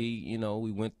there and see. You know,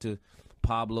 we went to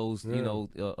Pablo's, you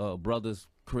know, brother's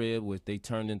crib, which they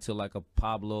turned into like a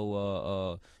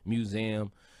Pablo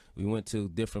museum. We went to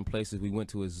different places. We went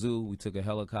to a zoo. We took a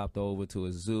helicopter over to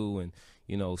a zoo, and,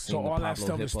 you know, so all that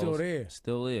stuff is still there.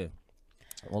 Still there.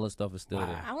 All the stuff is still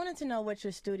there. I wanted to know what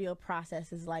your studio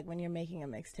process is like when you're making a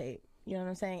mixtape. You know what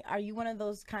I'm saying? Are you one of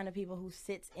those kind of people who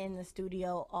sits in the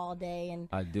studio all day and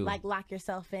I do. Like lock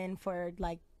yourself in for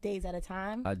like days at a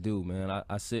time? I do, man.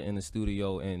 I sit in the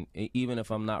studio, and even if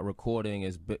I'm not recording,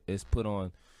 it's put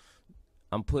on.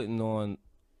 I'm putting on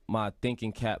my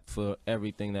thinking cap for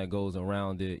everything that goes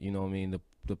around it. You know what I mean?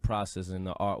 The process and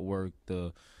the artwork,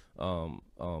 the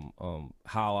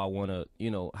how I wanna, you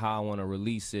know, how I wanna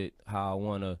release it, how I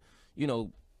wanna, you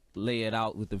know, lay it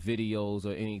out with the videos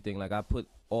or anything. Like I put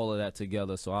all of that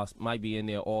together, so I might be in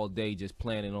there all day just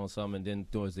planning on something, and then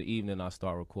towards the evening I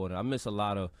start recording. I miss a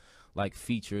lot of like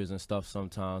features and stuff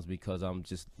sometimes because I'm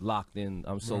just locked in.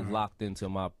 I'm so locked into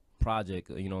my project,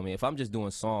 you know what I mean? If I'm just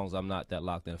doing songs, I'm not that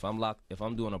locked in. If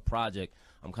I'm doing a project,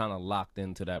 I'm kind of locked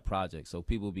into that project. So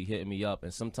people be hitting me up,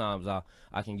 and sometimes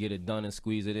I can get it done and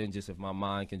squeeze it in just if my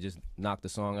mind can just knock the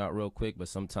song out real quick, but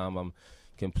sometimes I'm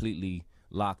completely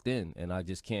locked in and I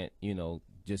just can't, you know,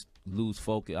 just lose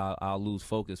focus. I'll lose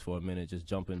focus for a minute just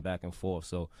jumping back and forth.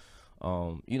 So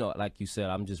you know, like you said,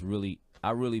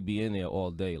 I really be in there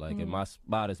all day, like, and my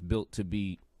spot is built to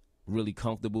be really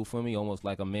comfortable for me, almost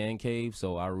like a man cave.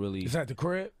 So I really... Is that the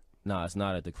crib? Nah, it's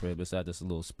not at the crib. It's at this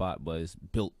little spot, but it's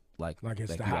built like it's you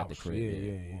the at house. the crib.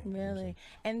 Yeah. Really.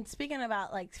 And speaking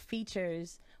about like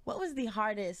features, what was the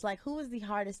hardest? Like, who was the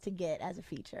hardest to get as a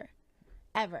feature,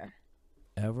 ever?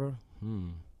 Ever?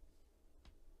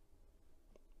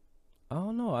 I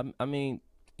don't know. I mean,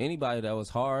 anybody that was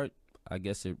hard, I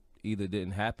guess it either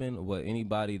didn't happen, but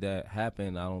anybody that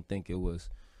happened, I don't think it was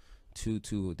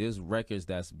too. There's records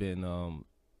that's been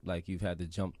like you've had to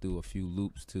jump through a few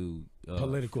loops to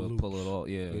Political loops. pull it all.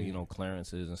 Yeah, you know,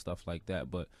 clearances and stuff like that.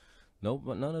 But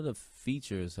none of the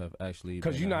features have actually.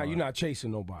 Because you're not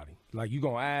chasing nobody. Like you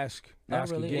gonna ask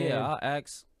really, again. Yeah, I'll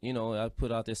ask. You know, I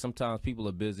put out there. Sometimes people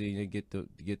are busy and they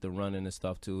get the running and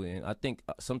stuff too. And I think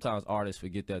sometimes artists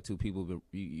forget that too. People,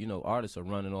 you know, artists are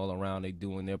running all around. They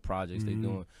doing their projects. They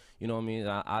doing, you know what I mean.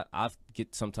 I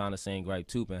get sometimes the same gripe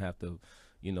too, and have to,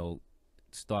 you know,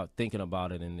 start thinking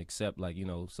about it and accept, like, you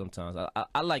know, sometimes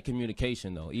I like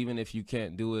communication though. Even if you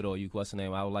can't do it or you what's the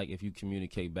name, I would like if you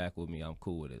communicate back with me. I'm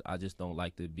cool with it. I just don't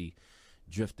like to be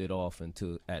drifted off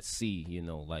into at sea, you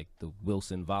know, like the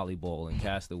Wilson volleyball and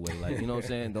Castaway, like, you know what I'm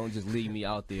saying? Don't just leave me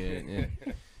out there and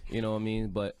you know what I mean?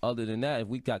 But other than that, if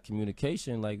we got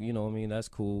communication, like, you know what I mean, that's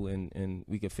cool, and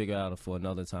we can figure out it for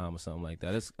another time or something like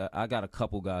that. I got a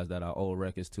couple guys that I owe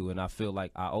records to, and I feel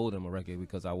like I owe them a record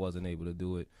because I wasn't able to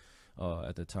do it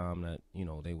at the time that, you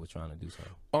know, they were trying to do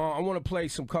something. I want to play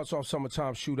some cuts off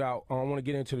Summertime Shootout. I want to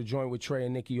get into the joint with Trey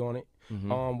and Nicki on it.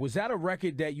 Was that a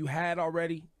record that you had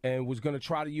already and was going to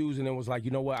try to use, and then was like,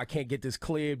 you know what, I can't get this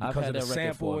cleared because of the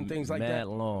sample and things like that? Mad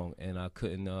long, and I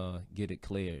couldn't get it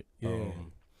cleared. Yeah.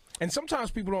 And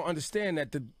sometimes people don't understand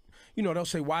that you know, they'll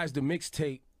say, why is the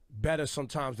mixtape better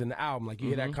sometimes than the album? Like you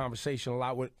hear that conversation a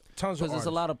lot with tons of artists. Because there's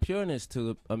a lot of pureness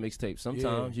to a mixtape.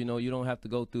 Sometimes, you know, you don't have to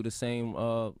go through the same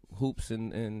hoops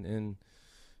and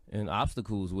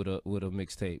obstacles with a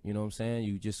mixtape. You know what I'm saying?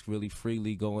 You just really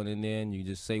freely going in there and you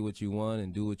just say what you want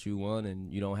and do what you want,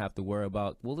 and you don't have to worry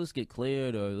about, well, let's get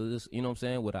cleared or this. You know what I'm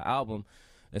saying? With an album,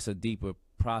 it's a deeper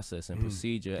process and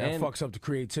procedure. That fucks up the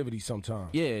creativity sometimes.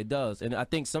 Yeah, it does. And I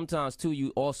think sometimes too,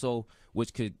 you also,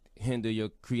 which could hinder your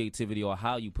creativity or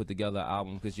how you put together an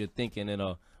album, because you're thinking in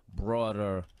a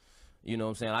broader, you know what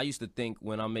I'm saying? I used to think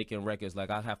when I'm making records,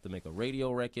 like I have to make a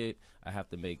radio record, I have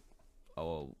to make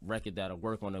a record that'll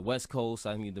work on the West Coast,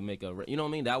 I need to make you know what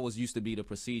I mean? That used to be the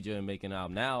procedure in making an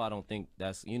album. Now I don't think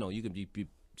that's, you know, you can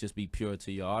just be pure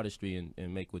to your artistry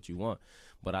and make what you want.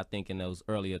 But I think in those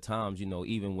earlier times, you know,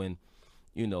 even when,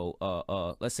 you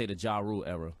know, let's say the Ja Rule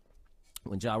era,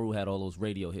 when Ja Rule had all those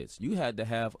radio hits, you had to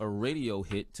have a radio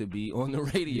hit to be on the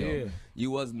radio. Yeah.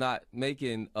 You was not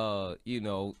making, you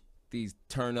know, these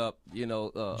turn up, you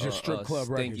know, just strip club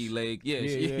stinky records. leg. Yeah,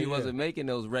 he wasn't making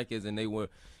those records, and they were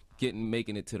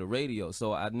making it to the radio.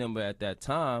 So I remember at that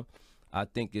time, I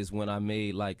think is when I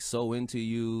made like So Into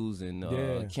Yous and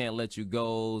Can't Let You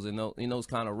Go's and those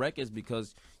kind of records,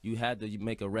 because you had to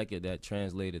make a record that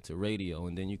translated to radio,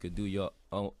 and then you could do your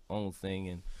own thing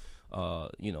and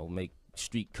you know, make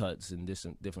street cuts and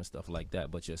different stuff like that.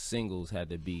 But your singles had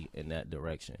to be in that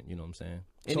direction. You know what I'm saying?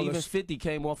 And So even 50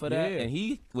 came off of that, and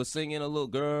he was singing a little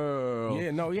girl.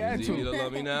 Yeah, no, he had to. You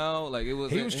love me now. Like it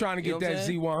was. He was trying to get that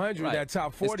Z100, Right. that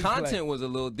top 40. His content was a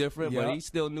little different, Yeah. but he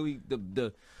still knew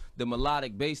the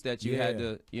melodic bass that you had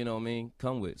to, you know what I mean,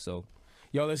 come with. So.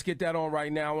 Yo, let's get that on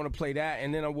right now. I want to play that,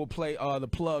 and then I will play the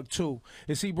plug too.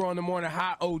 It's Ebro in the Morning,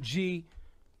 Hot OG,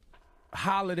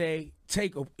 Holiday.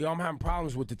 Yo, I'm having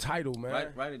problems with the title,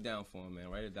 man. Write it down for him, man.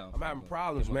 Write it down. I'm having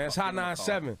problems, man. It's Hot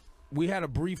 97. We had a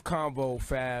brief convo,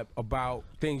 Fab, about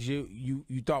things you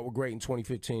thought were great in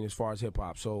 2015 as far as hip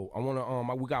hop. So I want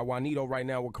to we got Juanito right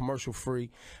now. We're commercial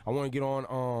free. I want to get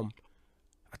on.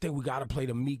 I think we got to play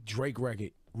the Meek Drake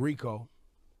record, Rico,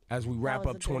 as we wrap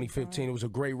up 2015. It was a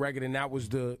great record, and that was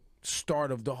the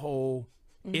start of the whole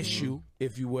issue,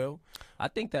 if you will. I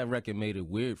think that record made it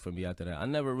weird for me after that. I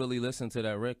never really listened to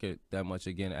that record that much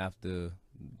again after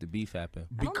the beef happened.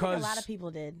 I don't think a lot of people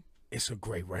did. It's a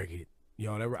great record.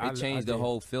 Yo, it changed the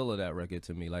whole feel of that record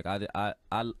to me. Like I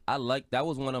like, that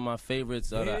was one of my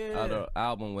favorites of the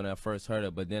album when I first heard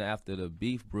it. But then after the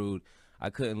beef brewed,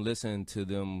 I couldn't listen to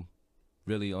them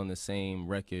really on the same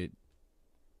record.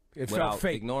 It felt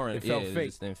fake. Ignoring it felt fake. It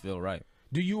just didn't feel right.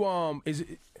 Do you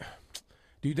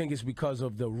do you think it's because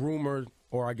of the rumor,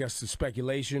 or I guess the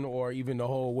speculation, or even the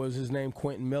whole, what was his name,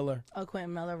 Quentin Miller? Oh,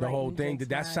 Quentin Miller. The whole thing, did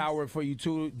that sour it for you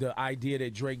too? The idea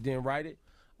that Drake didn't write it?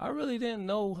 I really didn't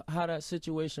know how that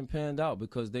situation panned out,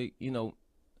 because they, you know,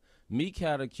 Meek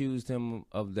had accused him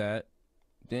of that.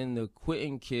 Then the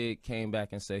Quentin kid came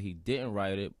back and said he didn't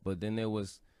write it, but then there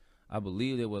was, I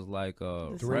believe it was like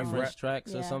Three reference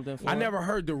tracks or something. For I never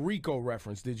heard the Rico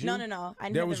reference. Did you? No.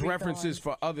 There was references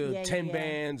for other 10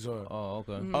 bands or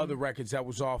other records that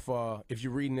was off. If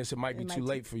you're reading this, it might be too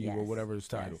late for you or whatever it's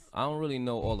titled. I don't really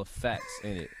know all the facts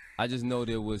in it. I just know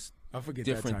there was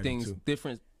different things,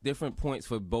 different points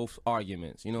for both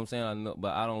arguments. You know what I'm saying? I know,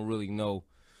 but I don't really know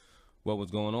what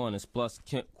was going on. And plus,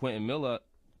 Quentin Miller,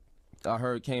 I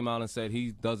heard, came out and said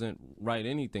he doesn't write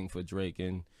anything for Drake,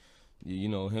 and you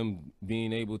know, him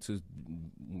being able to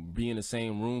be in the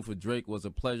same room for Drake was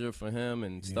a pleasure for him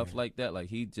and stuff like that. Like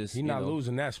he's not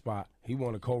losing that spot. He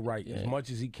want to co-write as much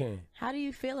as he can. How do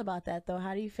you feel about that though?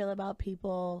 How do you feel about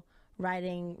people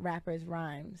writing rappers'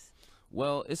 rhymes?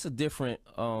 Well, it's a different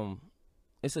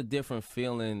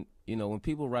feeling. You know, when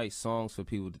people write songs for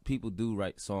people, people do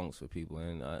write songs for people,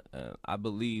 and I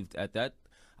believed at that.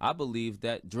 I believe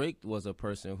that Drake was a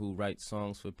person who writes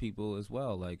songs for people as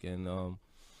well. Like, and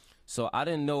so I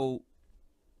didn't know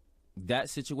that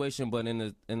situation, but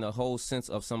in the whole sense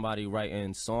of somebody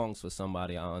writing songs for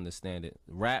somebody, I understand it.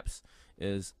 Raps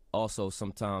is also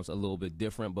sometimes a little bit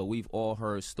different, but we've all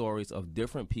heard stories of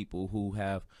different people who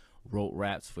have wrote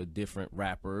raps for different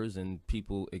rappers, and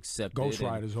people accepted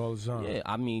ghostwriters all the time. Yeah,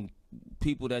 I mean,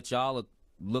 people that y'all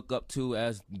look up to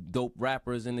as dope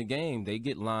rappers in the game, they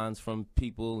get lines from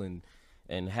people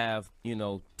and have, you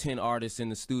know, 10 artists in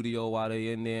the studio while they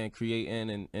in there and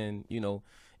creating and you know,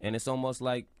 and it's almost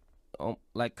like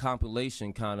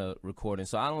compilation kind of recording.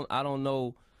 So I don't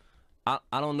know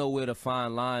where the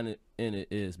fine line in it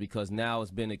is, because now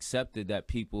it's been accepted that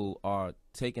people are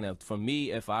taking it. For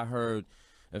me, if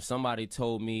somebody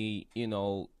told me, you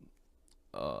know,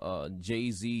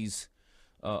 Jay-Z's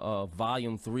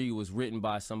Volume 3 was written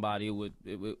by somebody,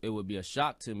 it would be a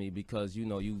shock to me, because you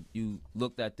know you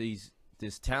looked at this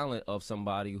talent of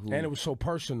somebody who, and it was so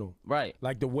personal, right?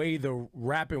 Like the way the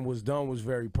rapping was done was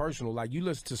very personal. Like you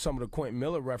listen to some of the Quentin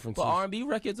Miller references. But R&B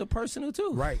records are personal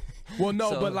too, right? Well,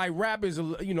 no, but like rap is,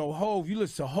 you know, Hove. You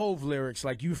listen to Hove lyrics,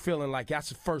 like you feeling like that's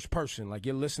the first person, like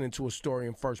you're listening to a story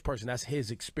in first person. That's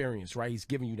his experience, right? He's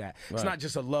giving you that. Right. It's not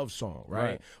just a love song,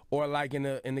 right? Or like in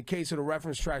the case of the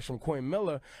reference tracks from Quentin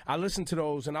Miller, I listened to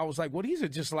those and I was like, well, these are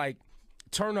just like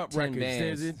turn up records.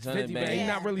 Bands, 50 bands. He's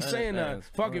not really saying that.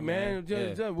 Fuck it, man.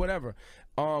 Whatever.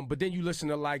 But then you listen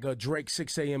to like a Drake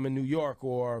 6 a.m. in New York,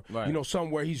 or you know,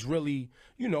 somewhere he's really,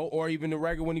 you know, or even the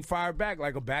record when he fired back,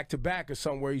 like a back-to-back or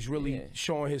somewhere he's really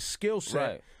showing his skill set.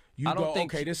 Right. You I don't go,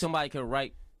 think okay, this somebody could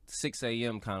write 6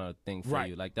 a.m. kind of thing for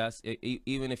you. Like that's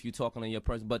even if you're talking on your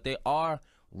person, but they are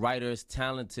writers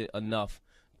talented enough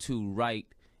to write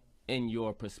in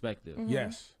your perspective.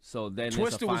 Yes. So then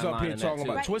Twister was up here talking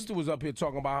about Twister was up here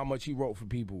talking about how much he wrote for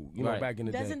people, you know, back in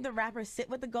the day. Doesn't the rapper sit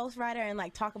with the ghostwriter and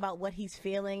like talk about what he's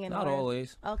feeling and not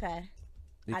always? Okay.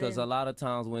 Because a lot of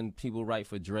times when people write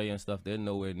for Dre and stuff, they're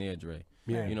nowhere near Dre.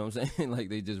 Yeah. You know what I'm saying? Like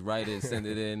they just write it, send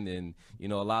it in, and you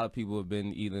know, a lot of people have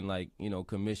been even like, you know,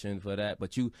 commissioned for that.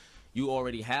 But you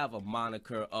already have a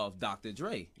moniker of Dr.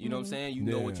 Dre. You know what I'm saying? You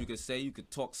know what you could say. You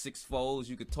could talk 6 folds.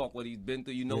 You could talk what he's been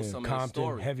through. You know some of his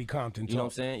story. Heavy Compton talk. You know what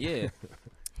I'm saying? Yeah.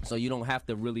 So you don't have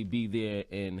to really be there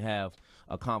and have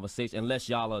a conversation unless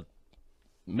y'all are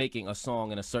making a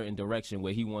song in a certain direction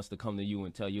where he wants to come to you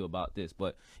and tell you about this.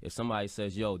 But if somebody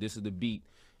says, yo, this is the beat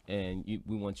and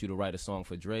we want you to write a song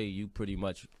for Dre, you pretty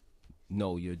much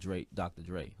know you're Dr.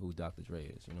 Dre, who Dr. Dre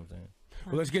is. You know what I'm saying?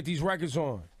 Well, let's get these records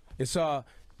on. It's the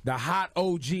Hot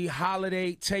OG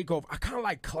Holiday Takeover. I kind of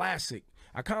like classic.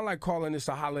 I kind of like calling this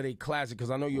a holiday classic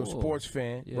because I know you're a sports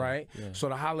fan, right? Yeah. So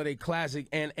the holiday classic,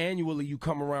 and annually you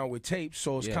come around with tapes,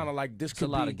 so it's kind of like this could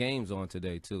be. There's a lot of games on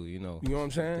today too, you know. You know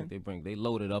what I'm saying? They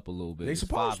load it up a little bit. They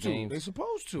supposed to. They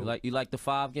supposed to. You like the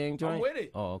 5-game joint? I'm with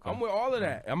it. Oh, okay. I'm with all of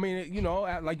that. I mean, you know,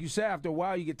 like you said, after a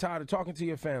while you get tired of talking to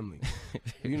your family.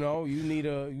 You know, you need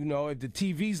if the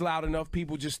TV's loud enough,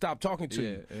 people just stop talking to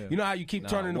you. Yeah. You know how you keep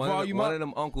turning the volume up? One of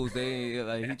them uncles, he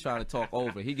trying to talk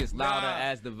over. He gets louder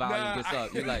as the volume gets up.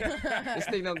 You're like, this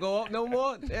thing don't go up no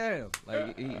more? Damn.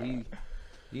 Like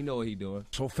he know what he doing.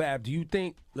 So Fab, do you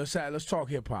think let's talk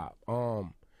hip hop.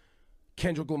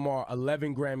 Kendrick Lamar,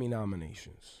 11 Grammy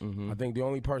nominations. I think the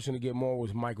only person to get more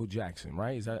was Michael Jackson,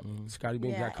 right? Is that Scotty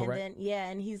Beam? Is that correct?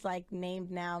 And he's like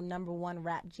named now #1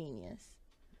 rap genius.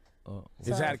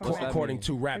 Is that according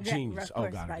to Rap Genius? Oh,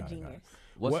 got it.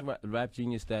 What's Rap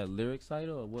Genius, that lyric site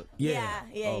or what?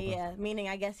 Yeah. Meaning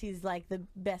I guess he's like the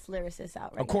best lyricist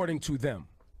out right according to them.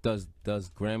 Does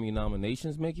Grammy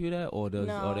nominations make you that, or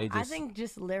are they just? I think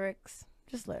just lyrics.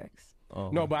 Oh,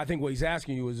 no, but I think what he's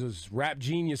asking you is Rap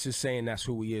Genius is saying that's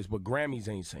who he is, but Grammys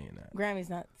ain't saying that. Grammys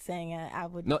not saying it.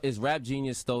 No, is Rap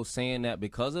Genius though saying that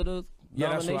because of the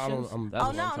Yeah, that's what nominations?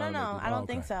 Oh no, I don't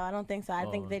think so. I don't think so. I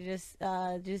think they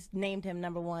just named him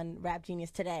 #1 rap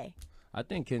genius today. I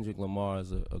think Kendrick Lamar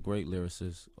is a great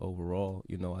lyricist overall.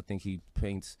 You know, I think he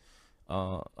paints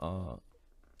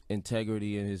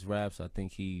integrity in his raps. I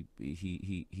think he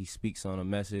speaks on a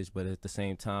message, but at the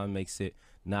same time makes it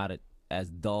not as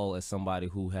dull as somebody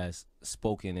who has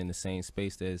spoken in the same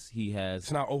space as he has.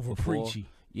 It's not over preachy.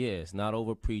 Yeah, it's not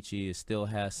over preachy. It still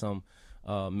has some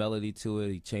melody to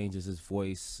it. He changes his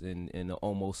voice and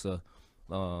almost a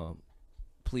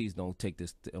please don't take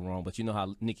this wrong, but you know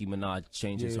how Nicki Minaj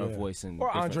changes her voice and or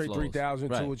Andre flows. 3000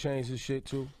 right. too would change his shit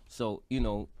too. So you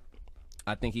know,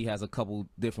 I think he has a couple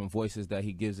different voices that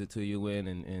he gives it to you in,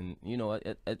 and you know,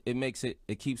 it makes it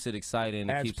keeps it exciting.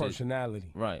 It adds keeps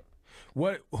personality. Right.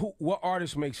 What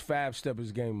artist makes Fab step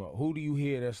his game up? Who do you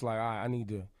hear that's like, I need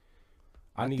to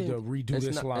redo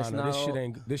this line.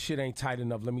 This shit ain't tight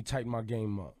enough. Let me tighten my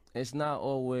game up. It's not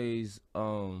always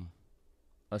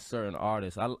a certain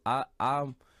artist.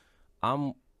 I'm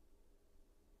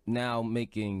now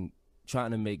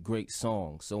trying to make great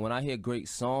songs. So when I hear great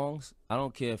songs, I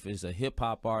don't care if it's a hip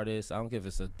hop artist. I don't care if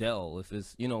it's Adele. If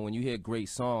it's, you know, when you hear great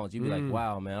songs, you be like,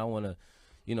 wow, man, I want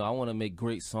to make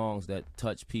great songs that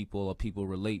touch people, or people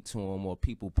relate to them, or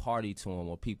people party to them,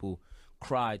 or people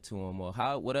cry to them, or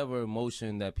whatever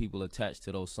emotion that people attach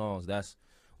to those songs. That's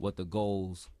what the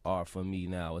goals are for me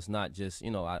now. It's not just,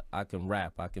 you know, I can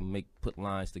rap, I can put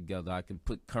lines together, I can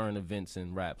put current events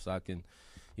in raps, I can,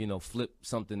 you know, flip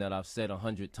something that I've said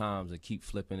 100 times and keep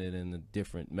flipping it in a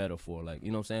different metaphor, like,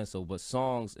 you know what I'm saying? So, but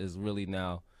songs is really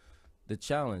now the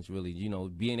challenge, really, you know,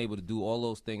 being able to do all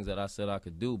those things that I said I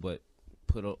could do, but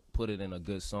put it in a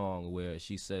good song where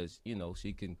she says, you know,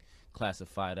 she can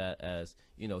classify that as,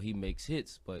 you know, he makes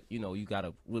hits, but you know, you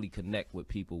gotta really connect with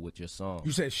people with your song.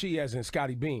 You said she as in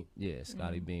Scotty Beam. Yeah,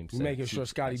 Scotty Beam. You making sure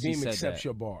Scotty Beam accepts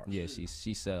your bars. Yeah,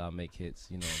 she said I make hits.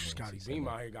 You know, Scotty Beam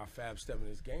out here got Fab stepping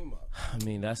his game up. I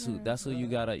mean, that's who you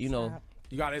gotta, you know.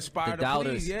 You gotta inspire the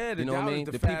doubters. Yeah, you know what I mean.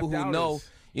 The people who know.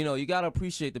 You know, you gotta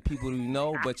appreciate the people who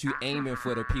know, but you aiming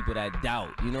for the people that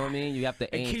doubt. You know what I mean? You have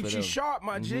to aim for them. It keeps you sharp,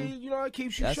 my G. You know, it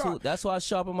keeps you sharp. That's what I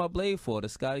sharpen my blade for. The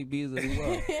Scotty B's as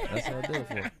well. That's what I do it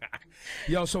for.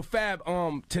 Yo, so Fab,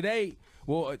 today,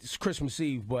 well, it's Christmas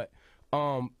Eve, but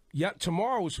yeah,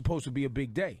 tomorrow was supposed to be a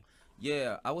big day.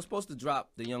 Yeah, I was supposed to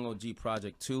drop the Young OG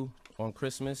Project 2 on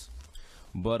Christmas,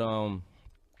 but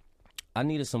I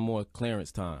needed some more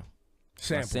clearance time.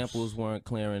 My samples weren't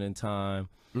clearing in time.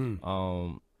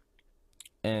 And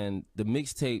the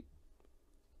mixtape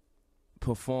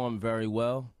performed very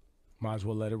well. Might as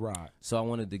well let it ride. So I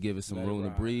wanted to give it some room to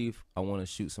breathe. I want to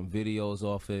shoot some videos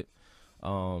off it.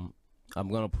 I'm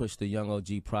gonna push the Young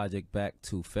OG project back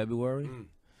to February,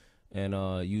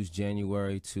 and use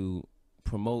January to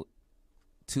promote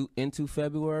into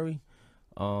February.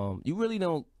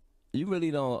 You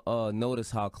really don't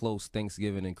notice how close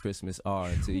Thanksgiving and Christmas are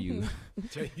until you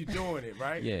until you doing it,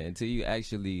 right? Yeah, until you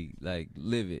actually like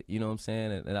live it. You know what I'm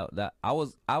saying? And I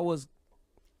was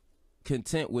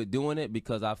content with doing it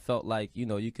because I felt like, you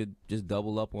know, you could just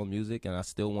double up on music, and I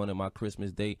still wanted my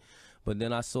Christmas date. But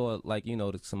then I saw, like, you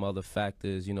know, some other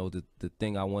factors. You know, the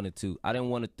thing I didn't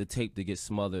want the tape to get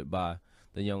smothered by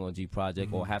the Young OG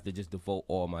project, or have to just devote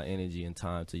all my energy and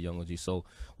time to Young OG. So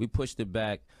we pushed it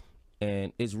back.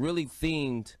 And it's really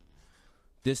themed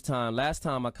this time. Last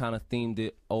time I kind of themed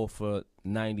it over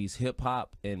 90s hip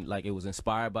hop, and like it was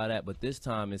inspired by that. But this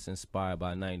time it's inspired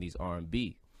by 90s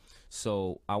R&B.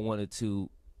 So I wanted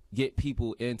to get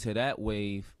people into that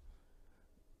wave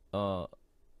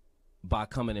by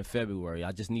coming in February.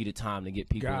 I just needed time to get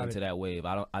people into that wave.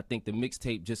 I think the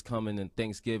mixtape just coming in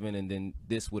Thanksgiving, and then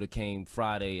this would have came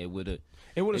Friday. It would have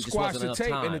squashed the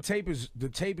tape, and the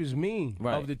tape is mean.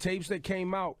 Right. Of the tapes that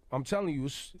came out, I'm telling you,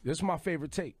 this is my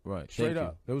favorite tape. Right. Straight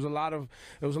up. There was a lot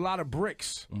of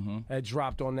bricks that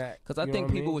dropped on that. Because I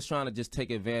think people was trying to just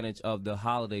take advantage of the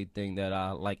holiday thing that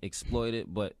I like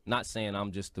exploited, but not saying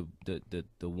I'm just the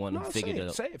one who figured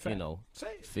it, you know,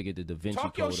 figured the Da Vinci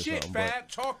Code or something. Talk your shit, Fab.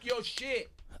 Talk your shit.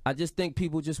 I just think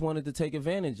people just wanted to take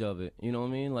advantage of it. You know what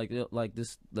I mean? Like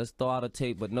this. Let's throw out a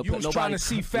tape, but you was trying to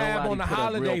see Fab on the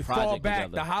holiday fall back.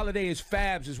 Together. The holiday is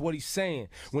Fab's, is what he's saying.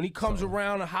 When he comes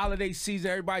around the holiday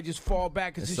season, everybody just fall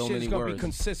back because this shit's gonna be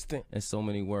consistent. And so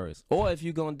many words. Or if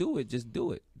you're gonna do it, just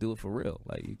do it. Do it for real.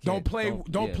 Like you don't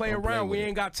play around. We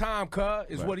ain't got time, cuz.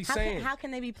 Is what he's saying. How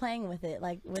can they be playing with it?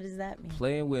 Like, what does that mean?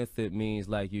 Playing with it means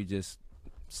like you just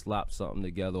slop something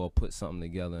together or put something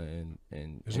together and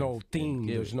there's no theme,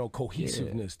 there's no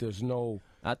cohesiveness, there's no.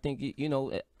 I think you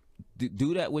know,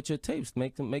 do that with your tapes.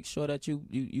 Make sure that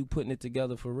you putting it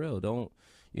together for real. Don't,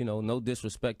 you know, no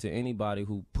disrespect to anybody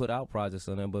who put out projects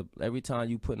on them, but every time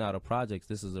you putting out a project,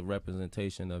 this is a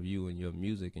representation of you and your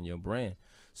music and your brand.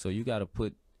 So you got to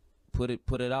put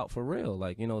it out for real.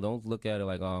 Like, you know, don't look at it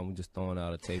like, oh, I'm just throwing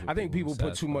out a tape. I think people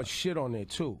put too much shit on there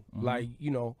too. Like,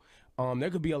 you know, there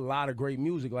could be a lot of great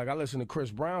music. Like I listened to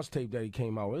Chris Brown's tape that he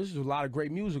came out with. There's a lot of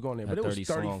great music on there, but it was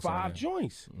 35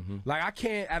 joints. Like I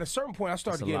can't. At a certain point, I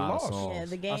started getting lost. Yeah,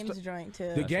 the Game's joint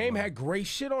too. The Game had great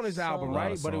shit on his album,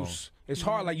 right? But it's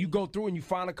hard. Like you go through and you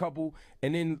find a couple,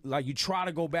 and then like you try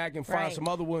to go back and find some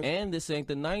other ones. And this ain't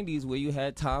the '90s where you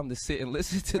had time to sit and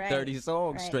listen to 30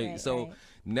 songs straight. So.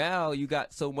 Now you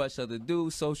got so much other to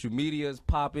do. Social media is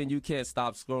popping. You can't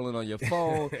stop scrolling on your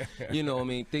phone. You know what I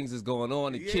mean? Things is going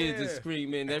on. The kids are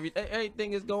screaming.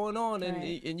 Everything is going on.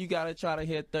 And you got to try to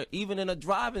hear, even in a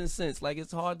driving sense, like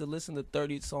it's hard to listen to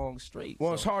 30 songs straight.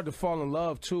 Well, it's hard to fall in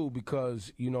love too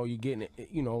because, you know, you're getting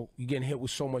hit with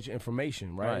so much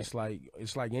information, right?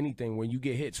 It's like anything. When you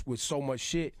get hit with so much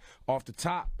shit off the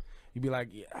top, you be like,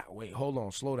 yeah, wait, hold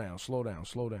on, slow down.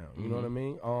 You know what I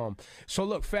mean? So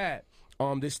look, Fab.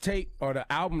 This tape or the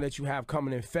album that you have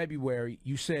coming in February,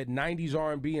 you said 90s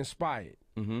R&B inspired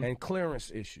and clearance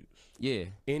issues. Yeah.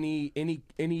 Any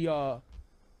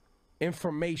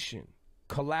information,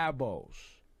 collabos?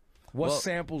 What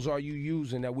samples are you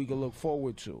using that we can look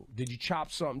forward to? Did you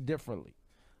chop something differently?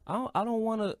 I don't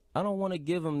want to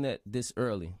give them that this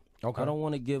early. Okay. I don't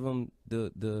want to give them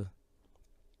the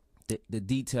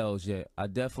details yet. I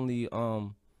definitely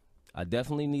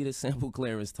need a sample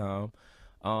clearance time.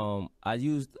 I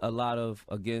used a lot of,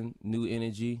 again, new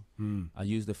energy. I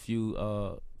used a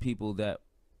few people that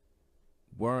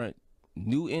weren't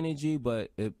new energy, but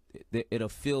it'll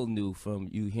feel new from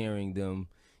you hearing them,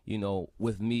 you know,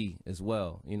 with me as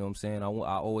well. You know what I'm saying? I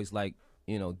always like,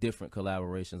 you know, different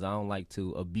collaborations. I don't like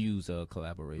to abuse a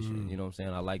collaboration. You know what I'm saying?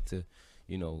 I like to,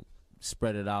 you know,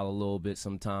 spread it out a little bit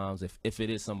sometimes if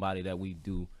it is somebody that we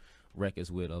do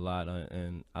records with a lot.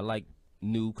 And I like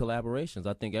new collaborations.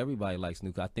 I think everybody likes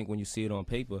new. I think when you see it on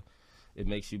paper, it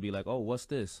makes you be like, oh, what's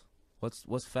this?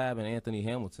 What's Fab and Anthony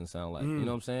Hamilton sound like? You know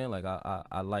what I'm saying? Like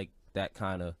I like that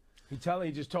kind of. He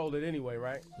just told it anyway,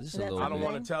 right? Just a little bit. I don't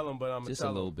want to tell him, but I'm gonna just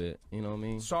tell a little him. bit. You know what I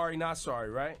mean? Sorry, not sorry,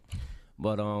 right?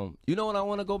 But you know what I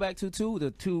want to go back to too?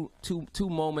 The two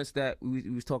moments that we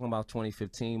was talking about,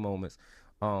 2015 moments,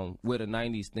 where the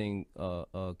 90s thing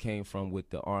came from with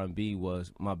the R&B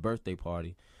was my birthday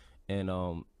party,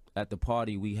 and at the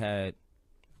party we had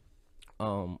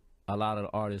a lot of the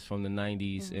artists from the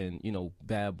 90s, and you know,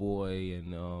 Bad Boy,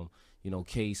 and you know,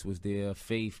 Case was there,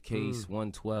 Faith, Case,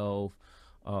 112,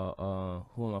 who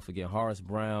am I forgetting? Horace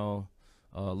Brown,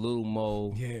 Lil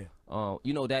Mo. Yeah.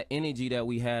 You know, that energy that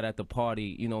we had at the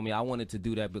party, you know what I mean? I wanted to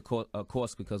do that because, of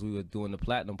course, because we were doing the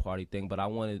platinum party thing, but I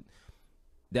wanted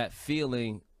that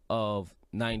feeling of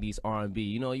 90s R&B.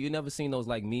 You know, you never seen those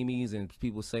like memes, and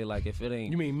people say like, if it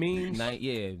ain't. You mean memes?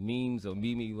 Yeah, memes or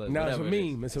meme. No, it's a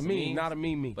meme. It's a meme, not a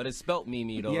meme. But it's spelt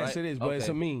meme though, yes, right? Yes, it is, but it's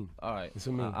a meme. All right. It's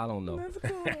a meme. I don't know. That's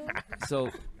cool.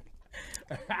 So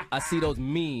I see those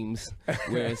memes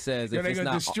where it says if they're it's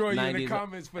gonna not destroy 90s, you in the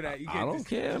comments for that. You get I don't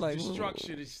care. Like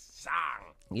destruction is song.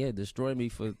 Yeah, destroy me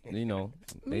for, you know.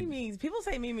 Memes. People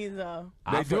say memes though.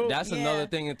 That's another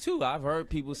thing too. I've heard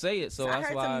people say it, so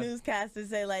that's why. I heard some newscasters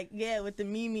say like, yeah, with the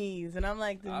memes, and I'm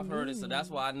like, I've heard it, so that's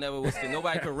why I never was.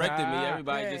 Nobody corrected me.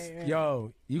 Everybody just.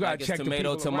 Yo, you gotta like check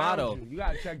tomato, the people tomato. around you. You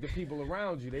gotta check the people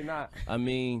around you. They not. I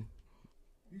mean.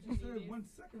 You just said 1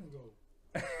 second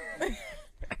ago.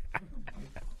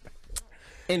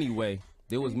 Anyway,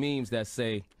 there was memes that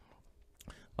say,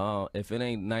 if it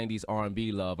ain't 90s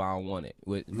R&B love, I don't want it.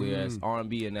 Whereas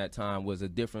R&B in that time was a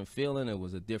different feeling. It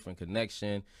was a different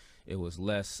connection. It was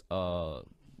less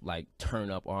like turn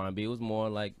up R&B. It was more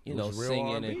like, you know,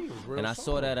 singing. And I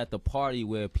saw that at the party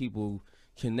where people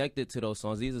connected to those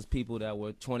songs. These are people that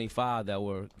were 25, that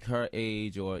were her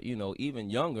age, or, you know, even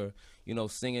younger, you know,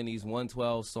 singing these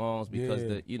 112 songs because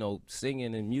the, you know,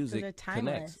 singing and music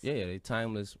connects. Yeah, they're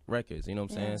timeless records, you know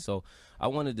what I'm saying? So I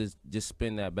wanted to just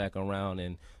spin that back around,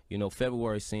 and, you know,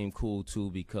 February seemed cool too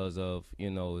because of,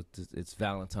 you know, it's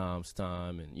Valentine's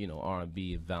time, and, you know,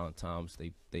 R&B and Valentine's,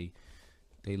 they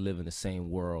live in the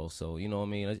same world. So, you know what I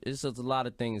mean? It's just a lot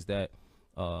of things that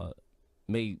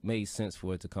made sense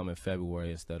for it to come in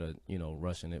February instead of, you know,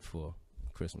 rushing it for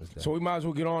Christmas Day. So we might as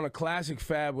well get on a classic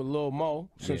Fab with Lil Mo,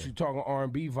 since you're talking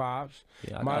R&B vibes.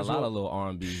 Yeah, I got a lot of little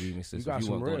R&B remixes. If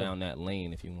you want to go down that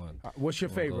lane, if you want. What's your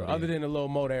favorite, other than the Lil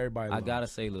Mo that everybody loves? I gotta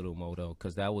say Lil Mo though,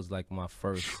 because that was like my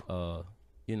first,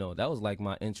 you know, that was like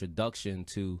my introduction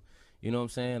to, you know what I'm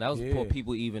saying? That was before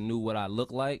people even knew what I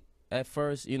looked like at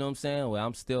first, you know what I'm saying? Where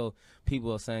I'm still,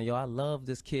 people are saying, yo, I love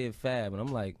this kid Fab, and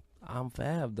I'm like, I'm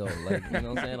Fab though. Like, you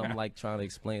know what I'm saying? I'm like trying to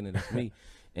explain it as me.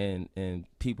 And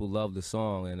people love the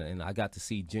song, and I got to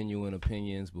see genuine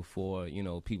opinions before, you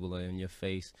know, people are in your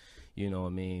face, you know what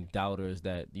I mean, doubters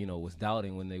that, you know, was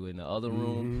doubting when they were in the other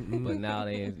room, but now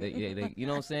they you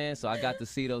know what I'm saying? So I got to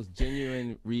see those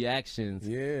genuine reactions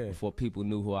before people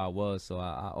knew who I was. So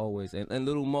I always, and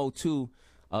Little Mo too,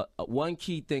 one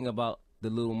key thing about the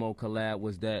Little Mo collab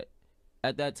was that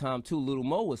at that time too, Little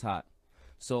Mo was hot.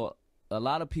 So a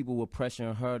lot of people were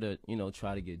pressuring her to, you know,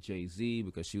 try to get Jay-Z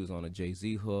because she was on a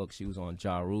Jay-Z hook. She was on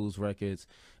Ja Rule's records.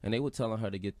 And they were telling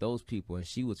her to get those people. And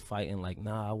she was fighting like,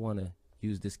 nah, I want to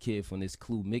use this kid from this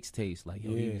Clue mixtapes. Like,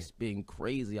 yo, he's being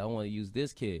crazy. I want to use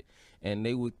this kid. And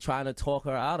they were trying to talk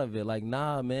her out of it. Like,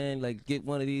 nah, man, like, get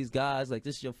one of these guys. Like,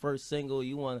 this is your first single.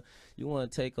 You want to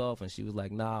take off? And she was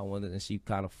like, nah, I want it. And she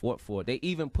kind of fought for it. They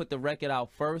even put the record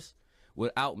out first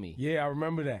without me. Yeah, I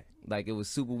remember that. Like, it was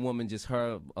Superwoman, just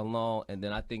her alone, and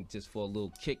then I think just for a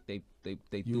little kick, they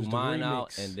threw mine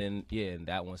out, and then and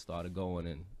that one started going,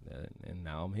 and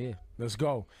now I'm here. Let's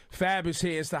go. Fab is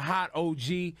here. It's the hot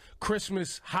OG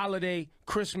Christmas holiday,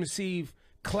 Christmas Eve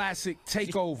classic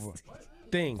takeover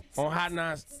thing on Hot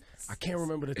 9. I can't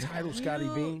remember the title, Scotty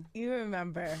Bean. You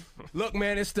remember. Look,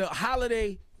 man, it's the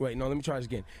holiday. Wait, no, let me try this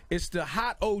again. It's the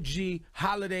hot OG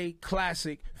holiday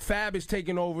classic. Fab is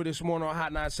taking over this morning on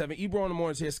Hot 97. Ebro in the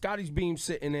morning's here. Scotty's Beam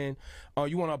sitting in.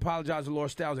 You want to apologize to Laura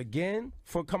Styles again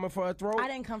for coming for her throat? I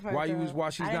didn't come for her throat. While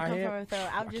she's not here? I didn't come for her throat.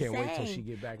 I was just saying. I can't wait till she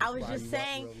get back. I was just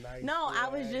saying. Nice. No, I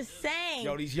was just saying.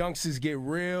 Yo, these youngsters get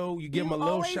real. You give them a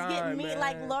little shine, You always get mean, man.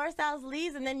 like Laura Styles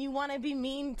leaves, and then you want to be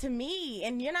mean to me.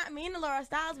 And you're not mean to Laura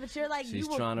Styles, but you're like, she's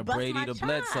you trying to Brady the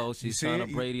Bledsoe. She's trying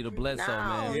to Brady the Bledsoe,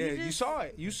 man. Yeah, you saw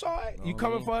it. You saw it. You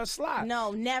coming for her slot.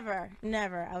 No, never.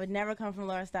 I would never come from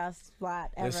Laura Styles' slot,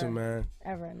 ever. Listen, man.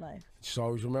 Ever in life. Just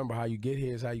always remember, how you get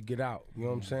here is how you get out. You know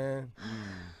what I'm saying?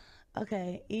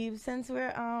 Okay, Eve, since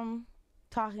we're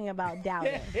talking about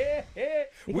doubters.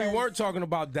 We weren't talking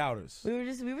about doubters.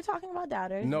 We were talking about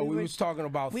doubters. No, we was talking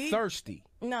about thirsty.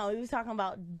 No, we was talking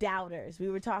about doubters. We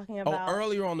were talking about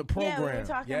earlier on the program. Yeah, we were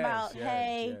talking about,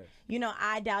 hey, you know,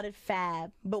 I doubted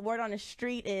Fab, but word on the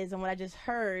street is, and what I just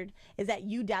heard is that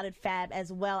you doubted Fab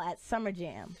as well at Summer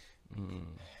Jam.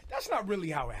 That's not really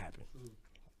how it happened.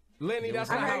 Lenny, that's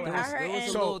not how it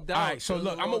happened. All right, so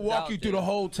look, I'm going to walk you through the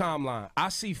whole timeline. I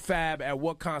see Fab at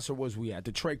what concert was we at?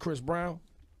 The Trey Chris Brown?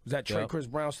 Was that Trey Chris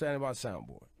Brown standing by the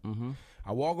soundboard?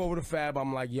 I walk over to Fab.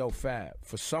 I'm like, yo, Fab,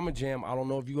 for Summer Jam, I don't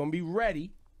know if you're going to be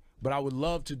ready, but I would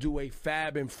love to do a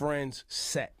Fab and Friends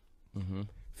set.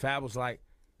 Fab was like,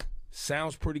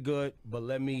 sounds pretty good, but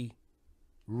let me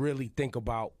really think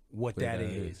about what that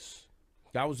is.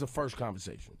 That was the first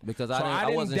conversation. Because I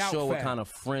wasn't sure what kind of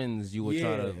friends you were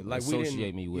trying to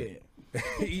associate me with.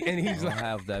 And he's like, I don't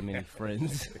have that many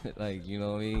friends. Like, you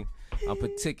know what I mean? I'm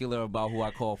particular about who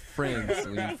I call friends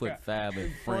when you put Fab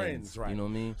and friends. Right. You know what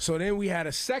I mean? So then we had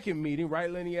a second meeting,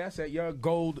 right, Lenny S., at your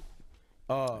gold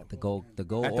the gold at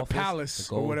office, the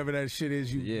palace or whatever that shit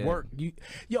is. You work. You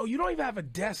don't even have a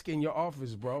desk in your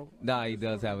office, bro. Nah, he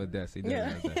does have a desk. He does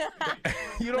have a desk.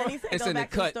 You know, it's in the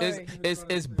cut.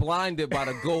 It's blinded by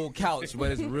the gold couch, but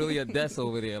it's really a desk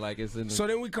over there. Like it's in. So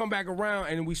then we come back around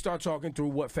and we start talking through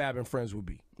what Fab and Friends would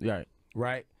be.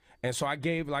 Right. And so I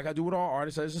gave, like I do with all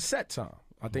artists, there's a set time.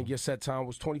 I think your set time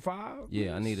was 25.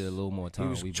 Yeah, I needed a little more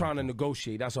time. He was trying to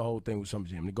negotiate. That's the whole thing with Summer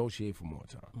Jam. Negotiate for more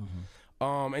time.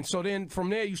 And so then from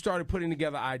there, you started putting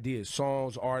together ideas,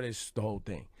 songs, artists, the whole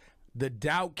thing. The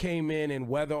doubt came in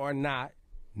whether or not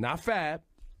Fab,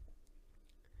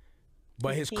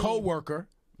 but his co-worker,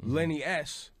 Lenny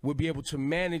S., would be able to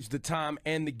manage the time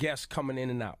and the guests coming in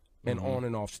and out and on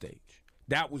and off stage.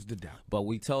 That was the doubt. But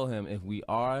we told him if we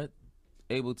are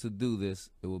able to do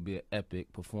this, it will be an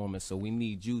epic performance. So we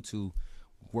need you to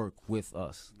work with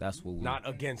us. That's what we not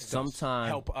against sometimes us.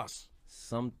 Help us.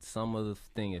 Some of the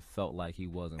thing it felt like he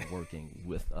wasn't working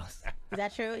with us. Is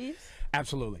that true, Yves?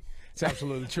 Absolutely. It's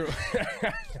absolutely true.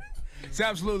 It's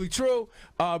absolutely true,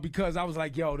 because I was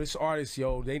like, yo, this artist,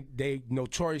 yo, they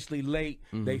notoriously late.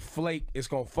 They flake. It's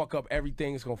going to fuck up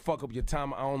everything. It's going to fuck up your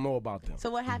time. I don't know about them. So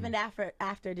what happened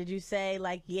after? Did you say,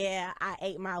 like, yeah, I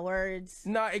ate my words?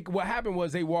 No, what happened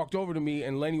was they walked over to me,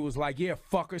 and Lenny was like, yeah,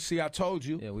 fucker, see, I told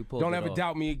you. Yeah, we pulled Don't it ever off.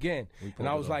 doubt me again. And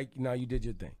I was like, no, you did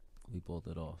your thing. We pulled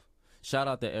it off. Shout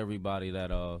out to everybody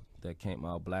that came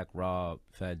out. Black Rob,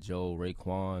 Fat Joe,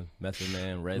 Raekwon, Method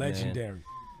Man, Redman. Legendary.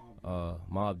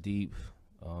 Mobb Deep,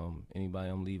 Anybody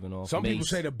I'm leaving off? Some Mace. people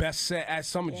say the best set at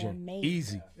Summer Jam. Mace.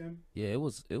 Easy. Yeah, it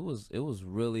was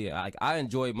really, like, I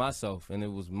enjoyed myself, and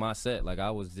it was my set. Like,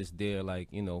 I was just there, like,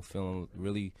 you know, feeling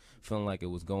like it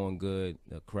was going good.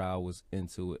 The crowd was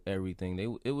into it, everything.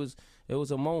 It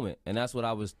was a moment, and that's what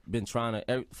I was been trying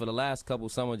to for the last couple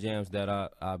Summer Jams that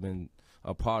I've been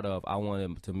a part of. I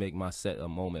wanted to make my set a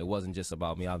moment. It wasn't just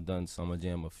about me. I've done Summer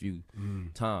Jam a few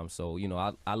times, so you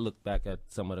know, I look back at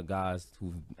some of the guys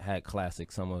who had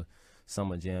classic Summer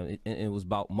Jam, and it was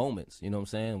about moments. You know what I'm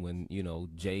saying? When, you know,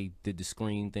 Jay did the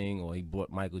screen thing, or he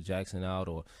brought Michael Jackson out,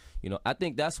 or, you know, I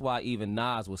think that's why even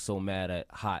Nas was so mad at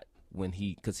Hot when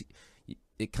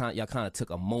because y'all kind of took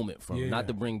a moment from him. Not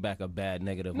to bring back a bad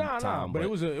negative time, but it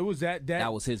was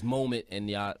that was his moment, and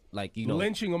y'all, like, you know,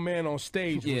 lynching a man on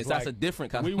stage. Yeah, was that's like, a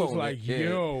different kind of moment. moment. We was like,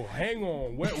 yo, hang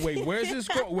on, wait, where's this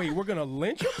going? Wait, we're gonna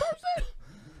lynch a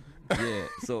person? Yeah,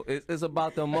 so it's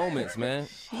about the moments, man.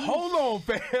 Hold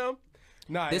on, fam.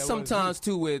 Nah, there's sometimes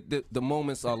too where the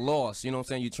moments are lost. You know what I'm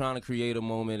saying? You're trying to create a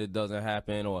moment, it doesn't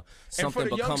happen, or something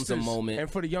becomes a moment. And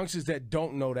for the youngsters that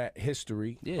don't know that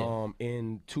history,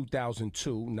 in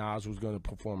 2002, Nas was going to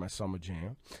perform at Summer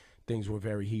Jam. Things were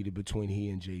very heated between he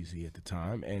and Jay-Z at the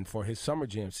time. And for his Summer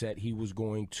Jam set, he was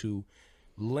going to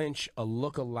lynch a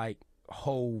lookalike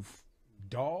Hove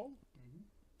doll,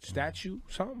 statue,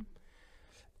 something.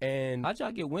 And how'd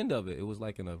y'all get wind of it? It was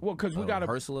like in a because we got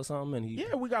rehearsal or something,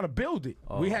 and we got to build it.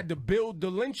 We had to build the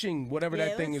lynching, whatever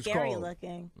that thing is scary called.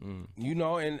 Looking. You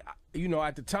know, and you know,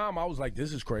 at the time I was like,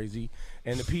 this is crazy.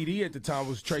 And the PD at the time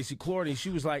was Tracy Clordy. She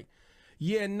was like,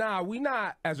 yeah, nah, we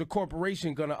not as a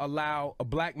corporation gonna allow a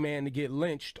black man to get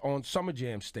lynched on Summer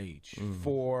Jam stage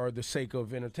for the sake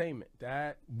of entertainment.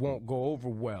 That won't go over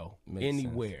well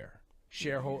anywhere.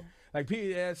 Shareholder, like,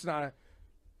 that's not.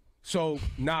 So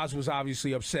Nas was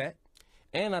obviously upset.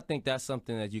 And I think that's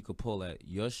something that you could pull at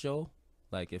your show,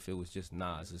 like if it was just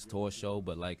Nas's tour show,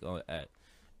 but like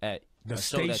at the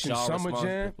station Summer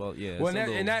Jam. Well, yeah. Well,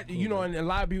 and you know, and a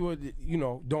lot of people, you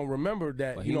know, don't remember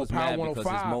that. But you know, Power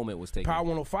 105. His moment was taken. Power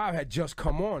 105 had just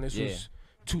come on. This was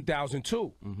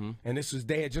 2002, and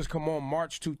they had just come on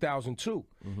March 2002.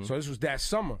 So this was that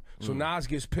summer. So Nas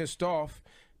gets pissed off.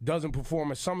 Doesn't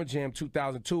perform at Summer Jam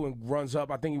 2002 and runs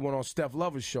up. I think he went on Steph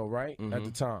Lover's show, right, at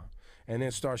the time, and then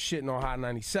starts shitting on Hot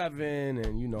 97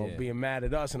 and, you know, being mad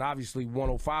at us. And obviously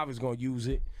 105 is going to use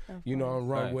it, you know, and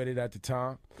run with it at the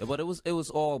time. But it was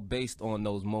all based on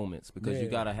those moments, because you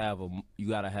gotta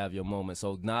have your moment.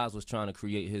 So Nas was trying to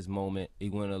create his moment. He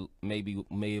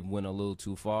may have went a little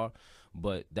too far,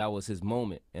 but that was his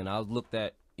moment. And I looked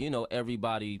at, you know,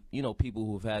 everybody, you know, people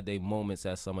who've had their moments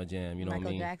at Summer Jam, you know what I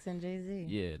mean? Michael Jackson, Jay-Z.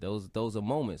 Yeah, those are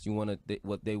moments. You want to,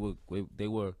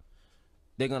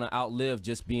 they're gonna outlive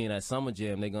just being at Summer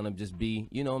Jam. They're gonna just be,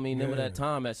 you know what I mean? Remember that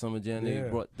time at Summer Jam, they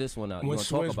brought this one out. When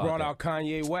Swizz brought out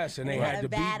Kanye West and they had the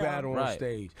beat battle on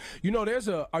stage. You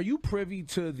know, are you privy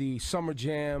to the Summer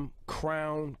Jam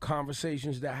crown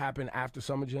conversations that happen after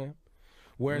Summer Jam?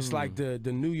 Where it's like the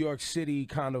New York City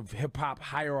kind of hip-hop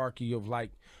hierarchy of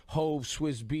like Hove,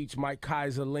 Swizz Beatz, Mike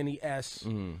Kaiser, Lenny S.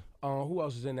 Who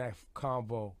else is in that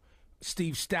convo?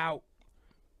 Steve Stout.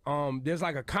 There's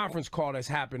like a conference call that's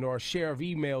happened, or a share of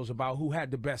emails about who had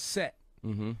the best set.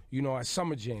 You know, at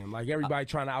Summer Jam, like everybody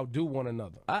trying to outdo one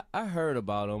another. I heard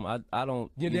about them. I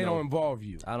don't. Yeah, they don't involve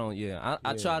you. I don't. Yeah,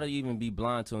 I try to even be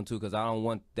blind to them too, because I don't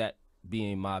want that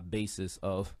being my basis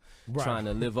of trying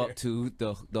to live up to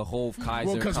the Hove Kaiser.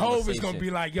 Well, because Hove is gonna be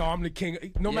like, yo, I'm the king.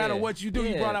 No matter what you do,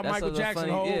 you brought out Michael Jackson.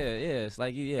 Hove. Yeah, it's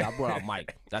like, I brought out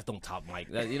Mike. That's don't top Mike.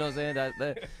 You know what I'm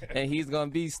saying? And he's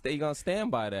gonna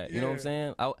stand by that. You know what I'm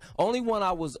saying? Only one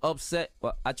I was upset.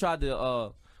 But I tried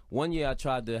to. One year I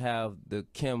tried to have the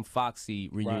Kim Foxy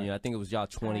reunion. I think it was y'all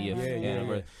 20th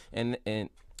anniversary. And I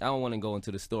don't want to go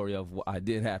into the story of what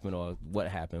did happen or what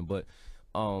happened, but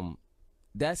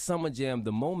that Summer Jam,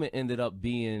 the moment ended up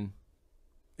being,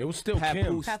 it was still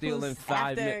Papoose stealing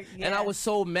 5 minutes. And I was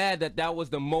so mad that was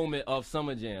the moment of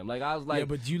Summer Jam. Like, I was like, yeah,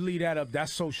 but you lead that up.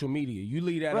 That's social media. You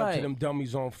lead that up to them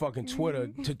dummies on fucking Twitter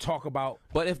to talk about.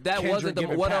 But if that wasn't the,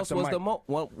 what else was the moment?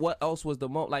 What else was the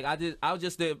moment? Like, I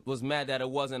just was mad that it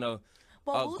wasn't a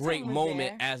great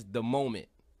moment as the moment.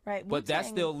 Right, but that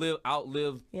still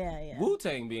outlived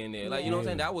Wu-Tang being there. Like, you know what I'm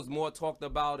saying? That was more talked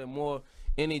about, and more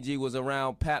energy was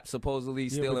around Pap supposedly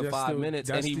stealing 5 minutes,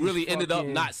 and he really ended up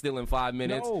not stealing 5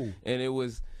 minutes. No. And it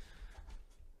was...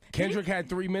 Kendrick had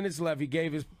 3 minutes left. He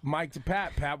gave his mic to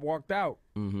Pap. Pap walked out.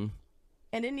 And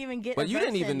didn't even get. But you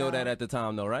didn't even know that at the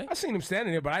time, though, right? I seen him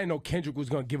standing there, but I didn't know Kendrick was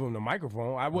going to give him the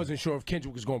microphone. I wasn't sure if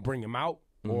Kendrick was going to bring him out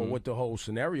or what the whole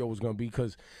scenario was going to be,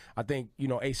 because I think, you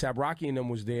know, A$AP Rocky and them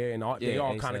was there, and they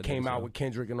all kind of came out with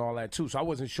Kendrick and all that too, so I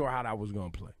wasn't sure how that was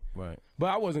going to play. Right. But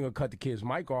I wasn't going to cut the kid's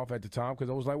mic off at the time, because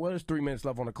I was like, well, there's 3 minutes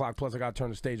left on the clock, plus I got to turn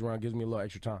the stage around, gives me a little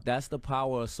extra time. That's the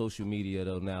power of social media,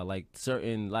 though, now. Like,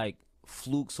 certain, like,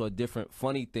 flukes or different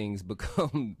funny things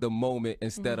become the moment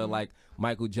instead of, like,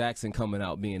 Michael Jackson coming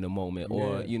out being the moment,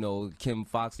 or, you know, Kim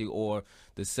Foxy, or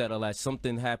the set of, like,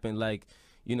 something happened, like,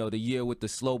 you know, the year with the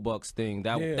Slow Bucks thing,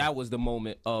 that was the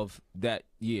moment of that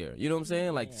year. You know what I'm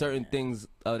saying? Like, certain things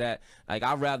of that, like,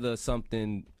 I'd rather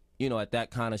something, you know, at that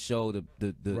kind of show,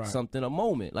 something, a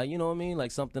moment, like, you know what I mean,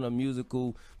 like something, a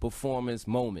musical performance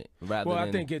moment, rather than. Well,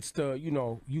 I think it's the, you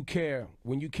know,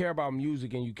 when you care about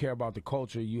music and you care about the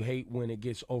culture, you hate when it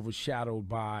gets overshadowed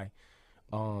by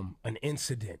an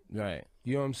incident. Right.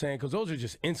 You know what I'm saying? Because those are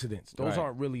just incidents. Those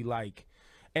aren't really like,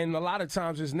 and a lot of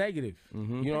times it's negative. You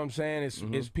know what I'm saying?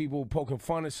 It's people poking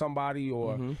fun at somebody,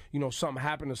 or you know, something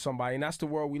happened to somebody, and that's the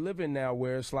world we live in now,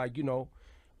 where it's like, you know,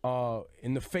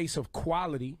 in the face of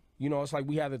quality. You know, it's like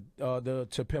we had the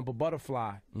To Pimp a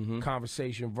Butterfly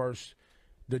conversation versus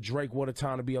the Drake What a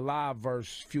Time to Be Alive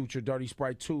versus Future Dirty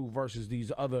Sprite 2 versus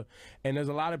these other. And there's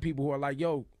a lot of people who are like,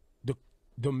 yo,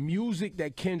 the music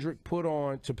that Kendrick put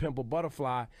on To Pimp a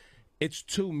Butterfly, it's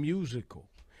too musical.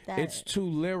 It's too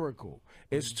lyrical.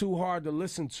 It's too hard to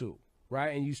listen to,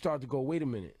 right? And you start to go, wait a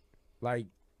minute. Like,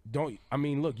 I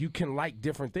mean, look, you can like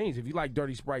different things. If you like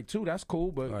Dirty Sprite 2, that's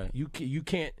cool, but you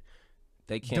can't.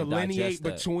 They can't delineate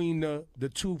between the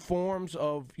two forms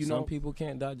of, you know. Some people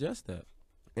can't digest that.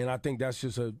 And I think that's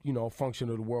just a, you know, function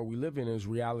of the world we live in, is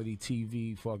reality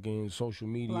TV, fucking social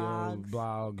media,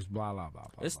 blogs, blah, blah, blah.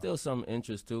 It's still some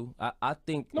interest, too. I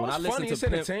think when I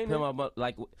listen to Pimp,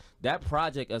 like, that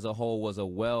project as a whole was a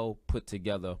well put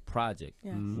together project.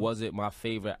 Yes. Was it my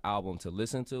favorite album to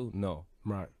listen to? No.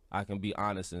 Right. I can be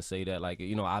honest and say that, like,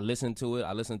 you know, I listened to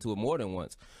it more than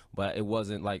once, but it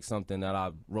wasn't like something that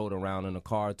I rode around in a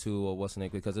car to, or what's the name,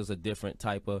 because it's a different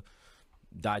type of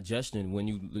digestion when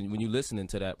you listening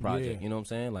to that project. You know what I'm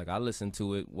saying? Like, I listened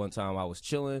to it one time I was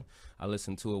chilling. I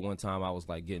listened to it one time I was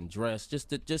like getting dressed, just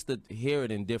to hear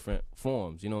it in different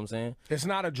forms. You know what I'm saying? It's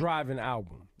not a driving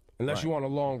album. Unless you're on a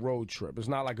long road trip. It's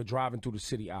not like a driving through the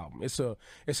city album. It's a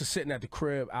sitting at the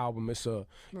crib album. It's a,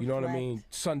 you know what I mean,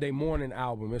 Sunday morning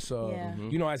album. It's a,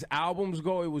 you know, as albums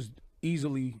go, it was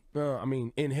easily, I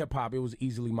mean, in hip hop, it was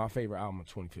easily my favorite album of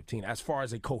 2015 as far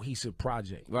as a cohesive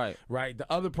project. Right. The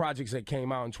other projects that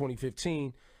came out in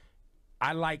 2015,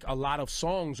 I like a lot of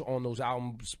songs on those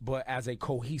albums, but as a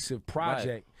cohesive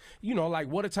project, you know, like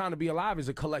What a Time to Be Alive is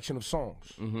a collection of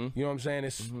songs. You know what I'm saying?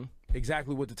 It's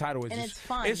exactly what the title is. And it's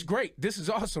fun. It's great. This is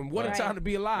awesome. What a Time to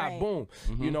Be Alive. Boom.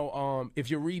 You know, if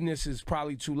you're reading this, is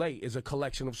probably too late. It's a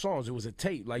collection of songs. It was a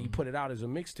tape. Like, you put it out as a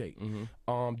mixtape.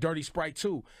 Dirty Sprite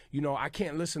 2. You know, I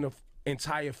can't listen to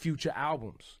entire Future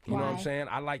albums. You know what I'm saying?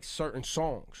 I like certain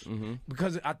songs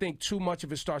because I think too much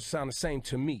of it starts to sound the same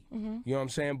to me. You know what I'm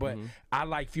saying? But I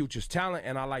like Future's talent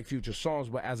and I like Future songs,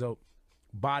 but as a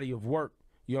body of work,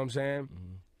 you know what I'm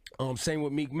saying? Same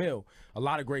with Meek Mill. A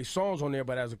lot of great songs on there,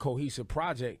 but as a cohesive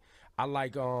project, I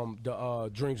like the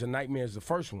Dreams and Nightmares, the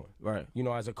first one. Right. You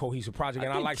know, as a cohesive project,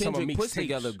 and I like Kendrick some of Meek's puts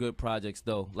together good projects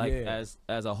though, like as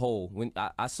a whole. When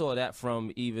I saw that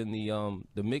from even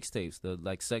the mixtapes, the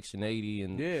like Section 80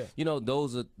 and you know,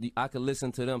 those are, I could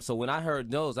listen to them. So when I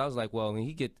heard those, I was like, well, when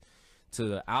he get to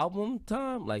the album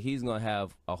time, like, he's gonna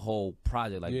have a whole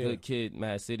project, like Good Kid,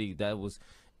 Mad City. That was.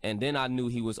 And then I knew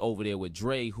he was over there with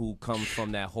Dre, who comes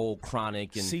from that whole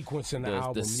Chronic and sequencing the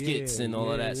album, the skits and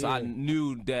all of that. So I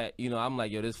knew that, you know, I'm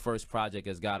like, yo, this first project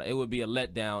has got it would be a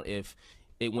letdown if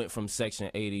it went from Section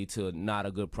 80 to not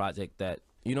a good project that,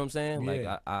 you know what I'm saying? Like,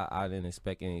 I didn't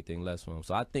expect anything less from him.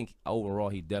 So I think overall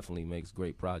he definitely makes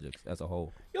great projects as a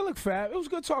whole. Yo, look, Fab, it was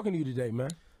good talking to you today, man.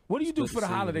 What do you do for the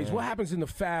holidays? What happens in the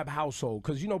Fab household?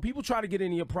 Because, you know, people try to get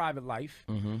into your private life.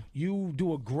 You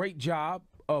do a great job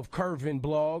of curving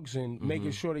blogs and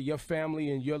making sure that your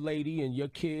family and your lady and your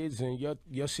kids and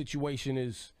your situation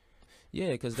is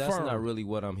because that's firm. not really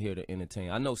what I'm here to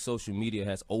entertain. I know social media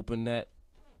has opened that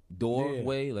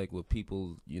doorway, like with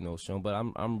people, you know, showing, but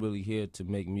I'm really here to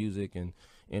make music and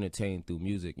entertain through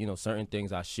music. You know, certain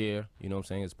things I share, you know what I'm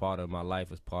saying, it's part of my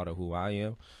life, it's part of who I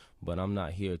am, but I'm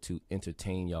not here to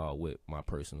entertain y'all with my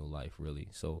personal life, really.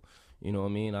 So, you know what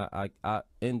I mean? I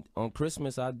and on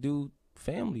Christmas I do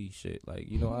family shit, like,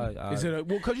 you know, is it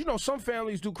well, because, you know, some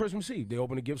families do Christmas Eve. They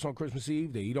open the gifts on Christmas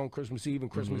Eve, they eat on Christmas Eve, and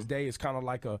Christmas Day is kind of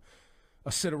like a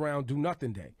sit around do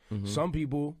nothing day. Some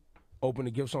people open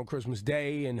the gifts on Christmas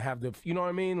Day and have the, you know what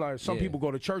I mean? Like some people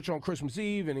go to church on Christmas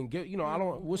Eve and then get, you know, I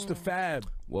don't. What's the fab?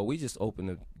 Well, we just open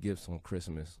the gifts on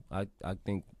Christmas. I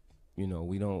think, you know,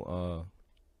 we don't.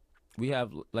 We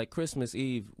have like Christmas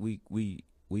Eve.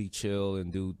 We chill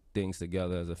and do things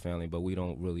together as a family, but we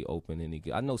don't really open any.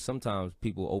 I know sometimes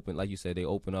people open, like you said, they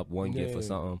open up one gift or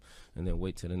something and then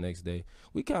wait till the next day.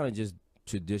 We kind of just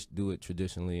do it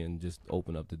traditionally and just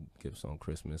open up the gifts on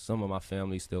Christmas. Some of my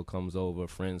family still comes over.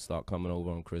 Friends start coming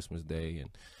over on Christmas Day and,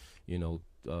 you know,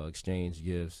 exchange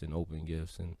gifts and open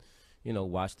gifts and, you know,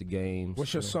 watch the games.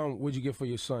 What's your son? What'd you get for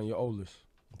your son, your oldest?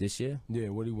 This year? Yeah,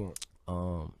 what do you want?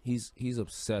 He's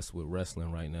obsessed with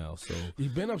wrestling right now. So he's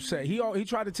been upset. He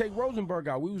tried to take Rosenberg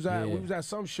out. We was at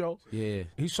some show. Yeah,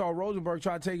 he saw Rosenberg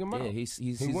try to take him out. Yeah,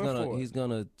 he's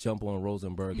gonna jump on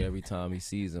Rosenberg every time he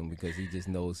sees him because he just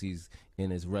knows he's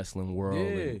in his wrestling world.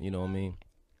 And, you know what I mean?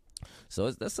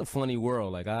 So that's a funny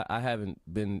world. Like I haven't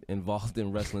been involved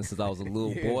in wrestling since I was a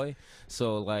little boy.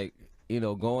 So like, you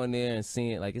know, going there and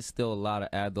seeing, like, it's still a lot of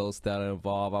adults that are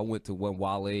involved. I went to when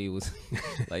Wale was,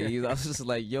 like, I was just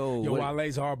like, yo.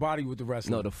 Wale's hard body with the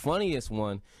wrestling. No, the funniest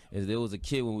one is there was a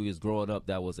kid when we was growing up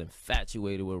that was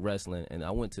infatuated with wrestling, and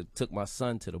I took my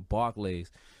son to the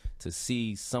Barclays to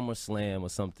see SummerSlam or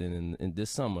something in this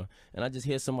summer, and I just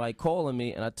hear somebody calling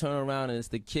me, and I turn around and it's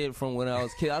the kid from when I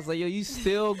was a kid. I was like, yo, you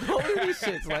still go to these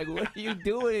shits? Like, what are you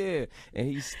doing here? And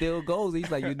he still goes.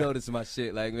 He's like, you notice my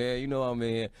shit. Like, man, you know I'm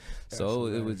in here. So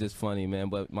it was just funny, man.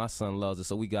 But my son loves it,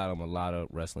 so we got him a lot of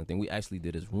wrestling thing. We actually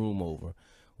did his room over,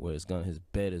 where his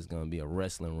bed is gonna be a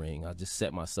wrestling ring. I just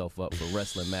set myself up for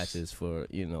wrestling matches for,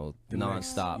 you know,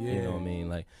 nonstop. You know what I mean?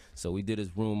 Like, so we did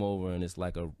his room over, and it's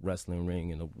like a wrestling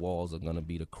ring, and the walls are gonna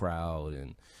be the crowd,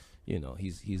 and you know,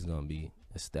 he's gonna be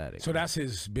ecstatic. So that's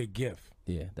his big gift.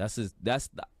 Yeah, that's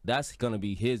gonna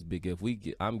be his big gift.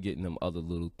 I'm getting him other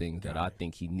little things that I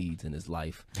think he needs in his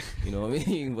life. You know what I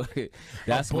mean? But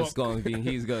that's what's gonna be.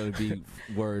 He's gonna be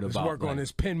worried about. Work on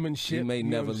his penmanship. He may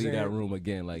never leave that room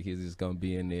again. Like, he's just gonna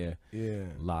be in there,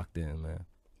 locked in, man.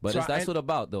 But that's what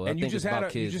about though. I think it's about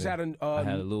kids. You just had I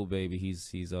had a little baby.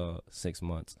 He's 6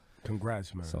 months.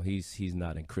 Congrats, man. So he's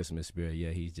not in Christmas spirit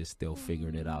yet. He's just still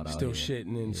figuring it out. Still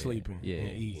shitting and sleeping. Yeah,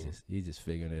 and eating. He's just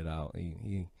figuring it out.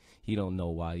 He don't know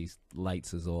why these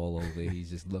lights is all over. He's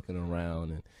just looking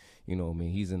around, and you know what I mean.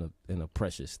 He's in a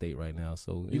precious state right now.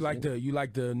 So you like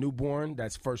the newborn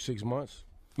that's first 6 months.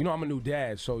 You know, I'm a new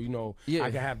dad, so you know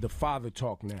I can have the father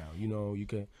talk now. You know, you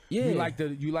can. Yeah. You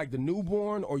like the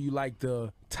newborn, or you like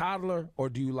the toddler, or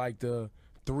do you like the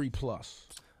 3+?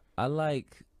 I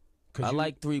like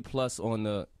 3+ on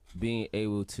the being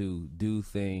able to do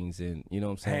things and, you know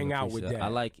what I'm saying, hang out with that. I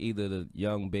like either the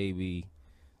young baby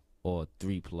or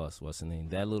 3+. What's the name?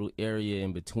 That little area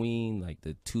in between, like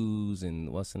the 2s and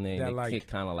what's the name? That like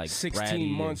kind of like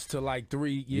 16 months to like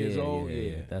 3 years old.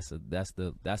 Yeah. That's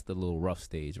the little rough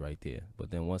stage right there.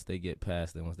 But then once they get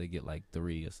past, once they get like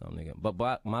 3 or something,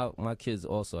 but my kids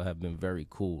also have been very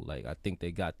cool. Like, I think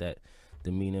they got that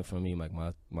demeanor from me. Like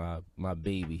my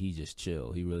baby, he just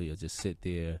chill. He really will just sit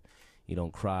there. He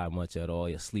don't cry much at all.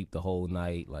 He'll sleep the whole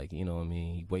night. Like, you know what I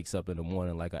mean? He wakes up in the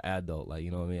morning like an adult. Like,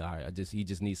 you know what I mean? All right, he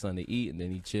just needs something to eat, and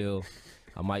then he chill.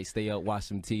 I might stay up, watch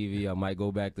some TV. I might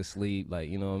go back to sleep. Like,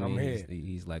 you know what I mean?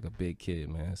 He's like a big kid,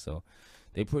 man. So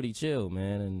they pretty chill,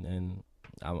 man. And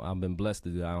I've been blessed to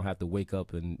do that. I don't have to wake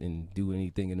up and do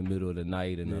anything in the middle of the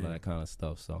night and all that kind of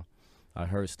stuff. So I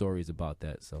heard stories about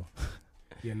that. So.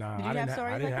 Yeah, nah, I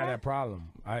didn't have that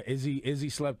problem. Izzy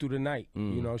slept through the night.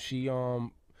 You know, she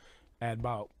at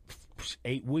about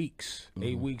 8 weeks,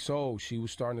 8 weeks old, she was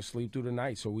starting to sleep through the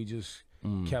night. So we just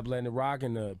kept letting it rock,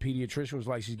 and the pediatrician was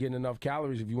like, she's getting enough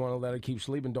calories. If you want to let her keep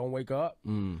sleeping, don't wake her up.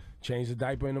 Change the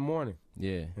diaper in the morning.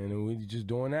 Yeah. And then we just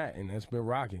doing that, and that's been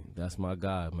rocking. That's my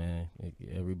guy, man.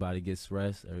 Everybody gets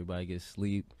rest. Everybody gets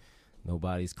sleep.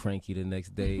 Nobody's cranky the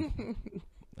next day.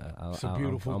 It's a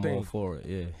beautiful thing. I'm all for it,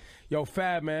 yeah. Yo,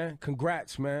 Fab, man,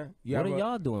 congrats, man. What are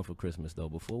y'all doing for Christmas, though,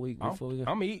 before we go?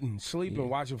 I'm eating, sleeping,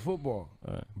 watching football,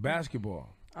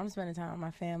 basketball. I'm spending time with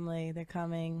my family. They're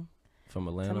coming from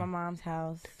Atlanta, to my mom's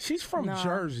house. She's from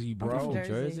Jersey, bro. I'm from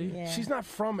Jersey? Yeah. She's not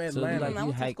from Atlanta. I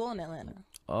went to school in Atlanta.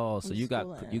 Oh, so you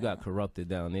got corrupted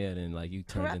down there, and like you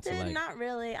turned into like. Not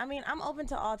really. I mean, I'm open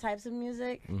to all types of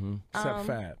music. Except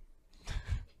Fab.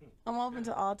 I'm open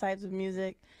to all types of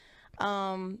music.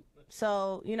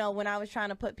 So, you know, when I was trying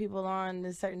to put people on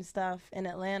this certain stuff in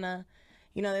Atlanta,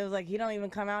 you know, they was like, you don't even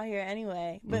come out here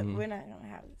anyway. But we're not going to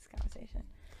have this conversation.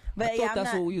 But I thought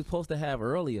that's what we were supposed to have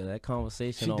earlier, that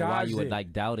conversation on why you were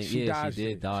like doubting. She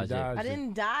did dodge it. I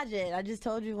didn't dodge it. I just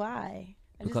told you why.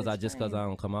 Because I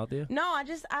don't come out there? No,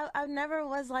 I never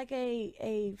was like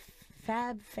a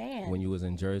Fab fan. When you was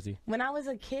in Jersey? When I was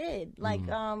a kid, like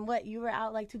what, you were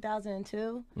out like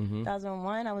 2002,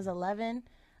 2001. I was 11.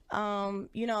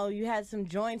 You know, you had some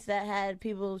joints that had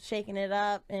people shaking it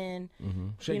up and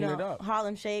Shaking it up.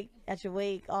 Harlem Shake at your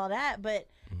wake, all that. But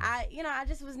I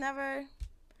just was never.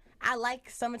 I like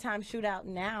Summertime Shootout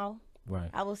now. Right.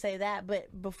 I will say that.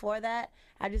 But before that,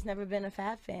 I just never been a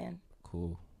Fab fan.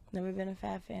 Cool. Never been a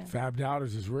Fab fan. Fab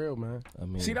Doubters is real, man. I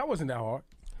mean, See, that wasn't that hard.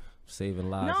 saving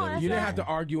lives. No, every that's You day. didn't have to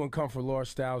argue and come for Laura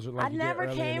Styles. Like I you did never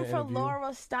earlier in came the for interview.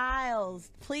 Laura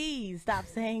Styles. Please stop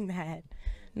saying that.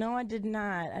 No, I did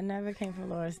not. I never came for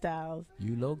Laura Styles.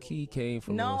 You low key came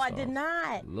from. No, Laura I did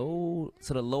Styles. not. Low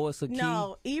to the lowest of key.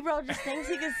 No, Ebro just thinks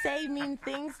he can say mean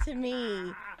things to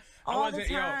me all the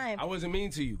time. I wasn't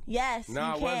mean to you. Yes, No, you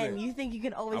I can. wasn't. You think you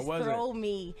can always I wasn't. throw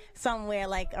me somewhere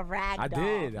like a rag I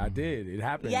doll. did. It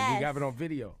happened. Yes. We got it on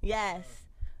video. Yes.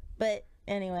 But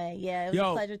anyway, yeah, it was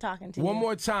a pleasure talking to you. One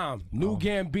more time. New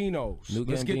Gambinos.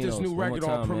 Let's get this Gambinos. new One more record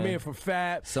on time, premiere man. for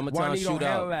Fab. Summertime Juanito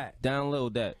Shootout. Helat.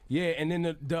 Download that. Yeah, and then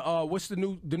the what's the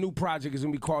new project is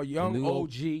gonna be called Young New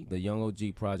OG. The Young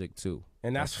OG Project 2.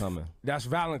 And that's coming. That's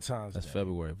Valentine's That's Day.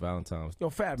 February, Valentine's.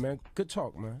 Yo, Fab, man. Good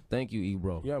talk, man. Thank you,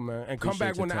 Ebro. Yeah, man. And come Appreciate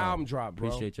back when your the time. album drop, bro.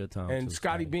 Appreciate your time, And too,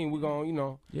 Scotty Scotty. Bean, we're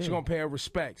gonna, she's gonna pay her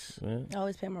respects. Yeah. I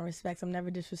always pay my respects. I'm never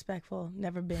disrespectful.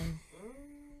 Never been.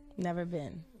 Never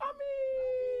been.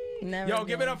 Never Yo, been.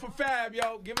 give it up for Fab,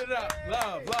 yo. Give it up.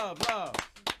 Love, love, love.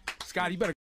 Scotty, you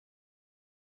better.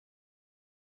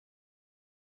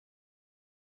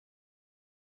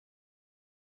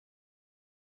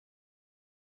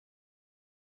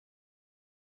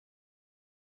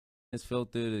 It's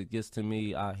filtered. It gets to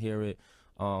me. I hear it.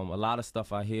 A lot of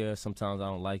stuff I hear, sometimes I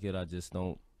don't like it. I just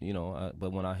don't,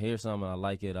 but when I hear something, I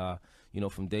like it.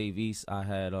 From Dave East, I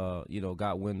had,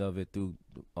 got wind of it through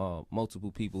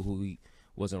multiple people who he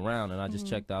was around, and I just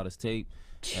checked out his tape.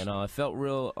 And it felt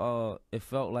real, it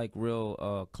felt like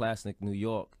real classic New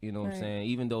York, you know what I'm saying?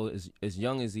 Even though as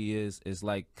young as he is, it's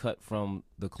like cut from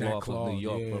the cloth of New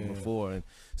York from before. And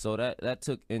so that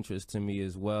took interest to me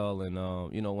as well. And,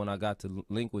 when I got to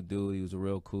link with dude, he was a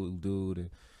real cool dude. And,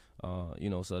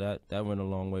 so that went a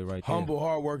long way right Humble,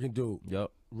 hardworking dude. there.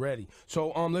 Yep. Ready. So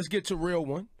let's get to Real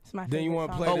One. It's my Then you favorite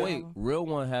want to song. play Oh, the- wait. Real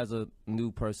One has a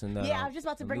new person now. Yeah, I was just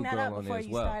about to bring that up before you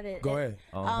started. Go ahead.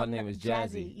 Her name is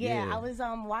Jazzy. Yeah, I was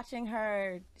watching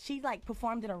her. She like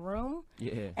performed in a room.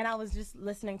 Yeah. And I was just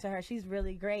listening to her. She's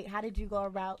really great. How did you go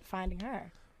about finding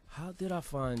her? How did I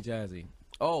find Jazzy?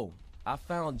 Oh, I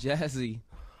found Jazzy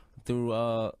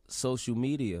through social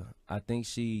media. I think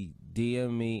she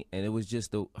DM'd me, and it was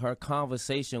just her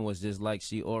conversation was just like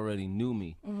she already knew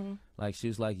me. Like she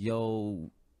was like, "Yo,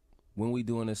 when we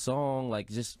doing a song, like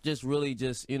just really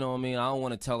just, you know what I mean? I don't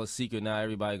want to tell a secret now.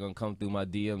 Everybody gonna come through my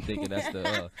DM thinking that's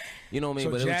the, you know what I mean?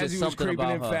 So But Jazzy it was just something creeping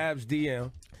about in her. Fab's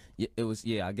DM. Yeah, it was.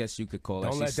 Yeah, I guess you could call it.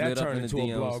 Don't She let that slid up turn in the into a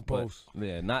DMs, blog but, post.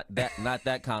 Yeah, not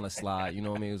that kind of slide. You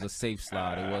know what I mean? It was a safe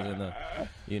slide. It wasn't a,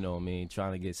 you know what I mean,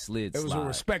 trying to get slid. It was slide. a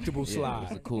respectable Yeah, slide. it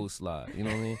was a cool slide. You know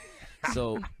what I mean?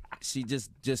 So she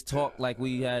just talked like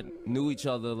we knew each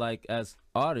other like as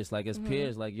artists, like as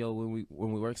peers, like yo when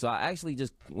we work. So I actually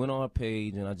just went on her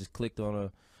page and I just clicked on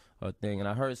her thing and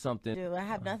I heard something. Dude, I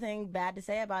have nothing bad to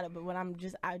say about it, but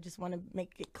I just want to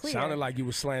make it clear. Sounded like you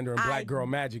were slandering Black Girl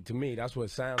Magic to me. That's what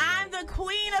it sounded I'm like. the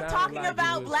queen of Sounded talking like you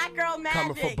about was Black Girl Magic.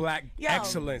 Coming for Black Yo,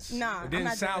 excellence. Nah, It I'm didn't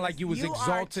not sound doing like this. you was are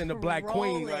exalting the Black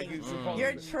Queen like trolling. you supposed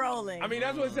You're to. trolling. I mean,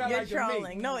 that's what it sounded You're like to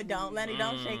trolling. me. No, it don't. Lenny,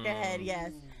 don't shake your head.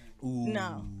 Yes.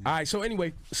 No. All right, so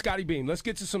anyway, Scotty Beam, let's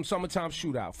get to some Summertime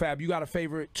Shootout. Fab, you got a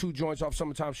favorite 2 joints off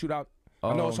Summertime Shootout?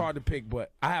 I know it's hard to pick,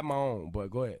 but I have my own, but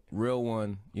go ahead. Real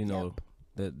One, you know,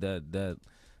 that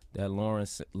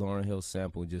Lauryn Hill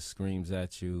sample just screams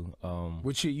at you.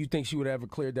 Which you think she would have ever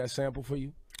cleared that sample for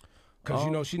you? Because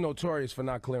you know she's notorious for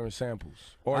not clearing samples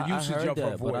or usage I heard of her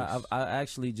that, voice. but I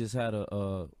actually just had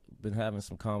been having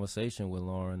some conversation with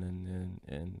Lauryn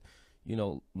and you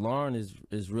know, Lauryn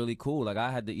is really cool. Like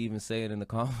I had to even say it in the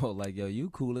convo, like, yo, you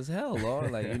cool as hell, Lauryn.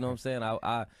 Like, you know what I'm saying?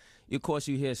 I of course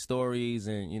you hear stories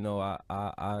and, you know,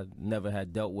 I never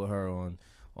had dealt with her on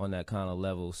that kind of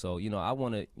level. So, you know, I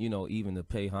want to, you know, even to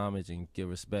pay homage and give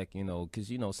respect, you know, because,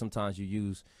 you know, sometimes you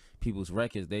use people's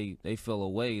records, they feel a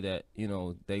way that, you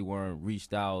know, they weren't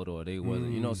reached out or they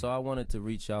wasn't, you know, so I wanted to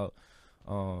reach out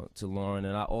to Lauryn.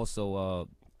 And I also,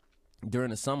 during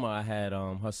the summer, I had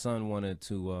her son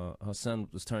her son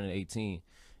was turning 18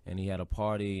 and he had a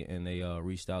party and they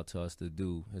reached out to us to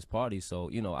do his party. So,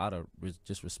 you know, out of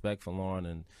just respect for Lauryn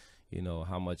and, you know,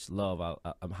 how much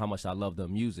I love the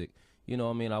music, you know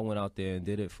what I mean, I went out there and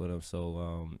did it for them.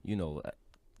 So, you know,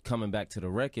 coming back to the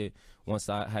record, once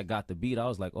I had got the beat, I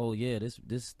was like, oh yeah, this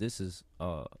is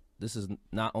this is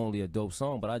not only a dope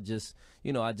song, but I just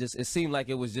it seemed like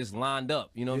it was just lined up.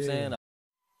 You know what I'm saying?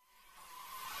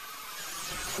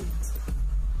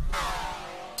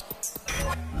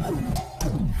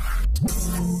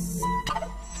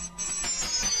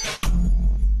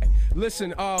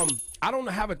 Listen, I don't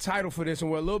have a title for this, and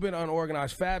we're a little bit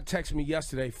unorganized. Fab texted me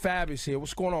yesterday. Fab is here.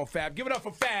 What's going on, Fab? Give it up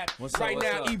for Fab. What's right up,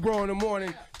 now, Ebro in the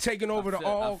morning, taking over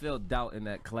I feel doubt in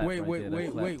that clap. Wait,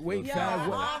 right Fab.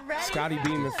 Already? Scotty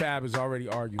Beam and Fab is already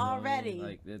arguing. Already.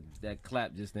 Like that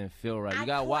clap just didn't feel right. You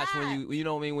gotta watch when you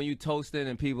know what I mean, when you toasting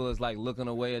and people is like looking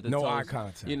away at the no toast. eye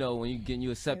contact. You know, when you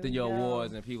accepting your go.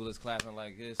 awards and people is clapping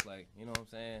like this, like, you know what I'm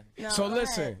saying? No, So go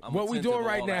listen, ahead. I'm what we attentive doing to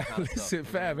right all now, that kind of listen,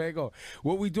 stuff, you Fab, know? here you go.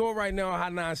 What we doing right now on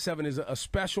Hot 97 is a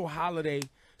special holiday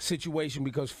situation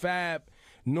because Fab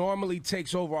normally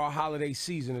takes over our holiday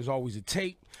season. There's always a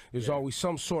tape. There's always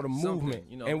some sort of movement.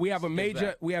 you know, and we have give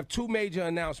back. two major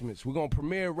announcements. We're going to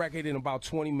premiere a record in about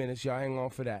 20 minutes. Y'all hang on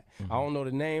for that. I don't know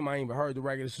the name. I ain't even heard the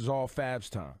record. This is all Fab's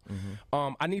time.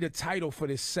 I need a title for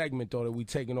this segment, though, that we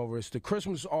taking over. It's the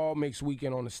Christmas All Mix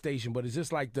Weekend on the station, but is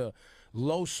this like the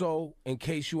Loso, in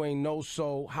case you ain't know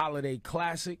so, holiday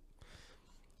classic?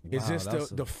 Is this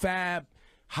the Fab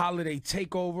holiday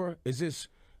takeover? Is this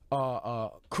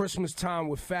Christmas time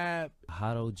with Fab?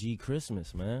 Hot OG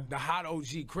Christmas, man. The Hot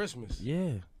OG Christmas.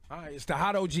 Yeah. All right, it's the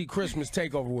Hot OG Christmas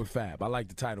takeover with Fab. I like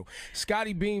the title.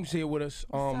 Scotty Beam's here with us.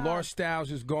 Laura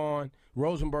Styles is gone.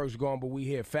 Rosenberg's gone, but we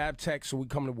here. Fab Tech, so we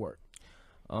come to work.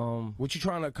 What you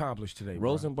trying to accomplish today,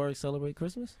 bro? Rosenberg celebrate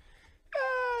Christmas?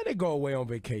 They go away on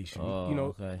vacation. You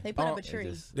know, okay. They put up a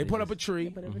tree. They put up a tree. They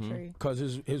put up a tree. Because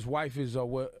his wife is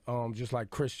just like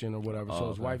Christian or whatever. So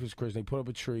his wife is Christian. They put up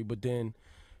a tree, but then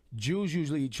Jews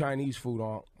usually eat Chinese food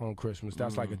on Christmas.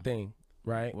 That's like a thing,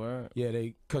 right? Word. Yeah,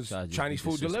 because Chinese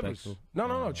food delivers.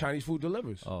 No. Chinese food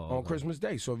delivers on Christmas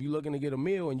Day. So if you're looking to get a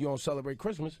meal and you don't celebrate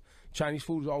Christmas, Chinese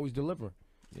food is always delivering.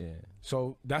 Yeah.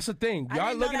 So that's a thing. I Y'all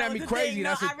didn't know looking that at me was a crazy. thing.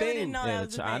 That's No, a I really thing. didn't know that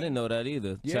was a I thing. didn't know that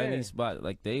either. Yeah. Chinese spot,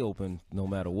 like, they open no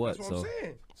matter what. That's what so I'm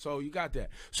saying. So you got that.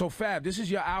 So Fab, this is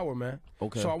your hour, man.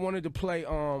 Okay. So I wanted to play.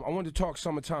 I wanted to talk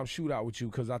Summertime Shootout with you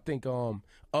because I think of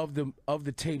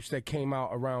the tapes that came out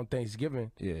around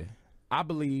Thanksgiving, yeah. I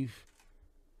believe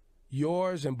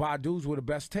yours and Badu's were the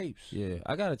best tapes. Yeah.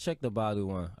 I gotta check the Badu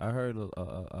one. I heard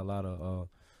a lot of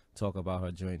talk about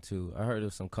her joint too. I heard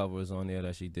of some covers on there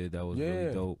that she did that was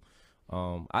really dope.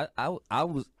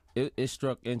 It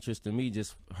struck interest in me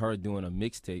just her doing a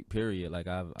mixtape. Period. Like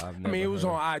I've never. I mean, it was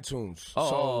heard. on iTunes. Oh,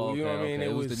 so okay, you know what I mean. okay.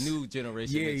 It It was the new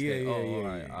generation. mixtape.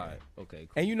 All right. Okay. Cool.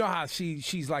 And you know how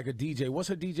she's like a DJ. What's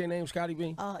her DJ name, Scotty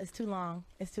B? Oh, it's too long.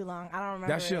 It's too long. I don't remember.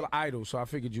 That's your idol, so I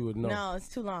figured you would know. No, it's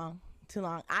too long. Too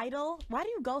long. Idol? Why do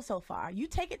you go so far? You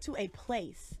take it to a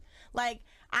place. Like,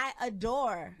 I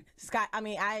adore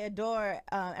I adore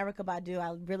Erykah Badu.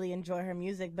 I really enjoy her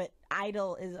music, but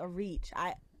Idol is a reach.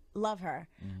 I love her.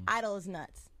 Idol is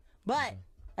nuts. But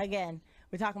again,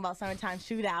 we're talking about Summertime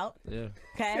Shootout. Yeah.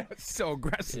 Okay. So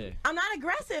aggressive. Yeah. I'm not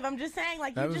aggressive. I'm just saying,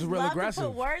 like, That you was just real love aggressive. to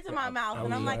put words in my mouth,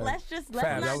 and I'm like, let's Fab, not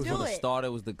that was do For the it. start, it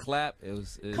was the clap. It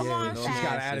was. Come on, she's Fab.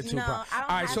 got an attitude No, problem. I don't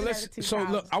All right, have so an let's. attitude So look,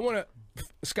 problem. I want to.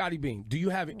 Scotty Beam, do you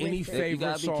have any With- favorite You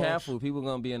gotta be songs? careful. People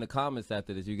gonna be in the comments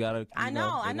after this. You gotta. I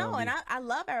know, and I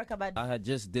love Erykah Badu. I had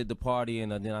just did the party, and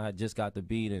then I had just got the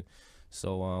beat, and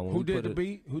so when Who we did put the it-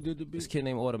 beat? Who did the beat? This kid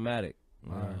named Automatic.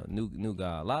 New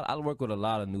guy. I work with a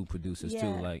lot of new producers too.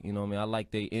 Yeah. Like, you know what I mean. I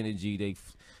like their energy.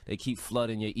 They keep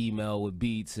flooding your email with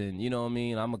beats, and you know what I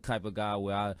mean. I'm a type of guy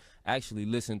where I actually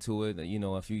listen to it. You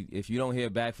know, if you don't hear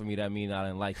back from me, that means I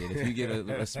didn't like it. If you get a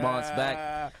response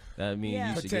back, that means Yeah.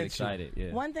 you should Potential. get excited.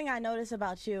 Yeah. One thing I notice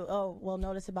about you,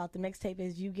 notice about the mixtape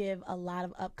is you give a lot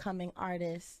of upcoming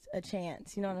artists a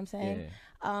chance. You know what I'm saying?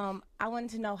 I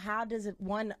wanted to know, how does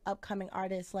one upcoming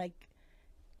artist like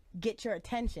get your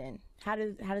attention? How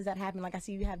does that happen? Like, I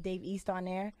see you have Dave East on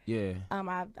there. Yeah.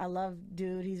 I love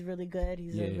dude. He's really good.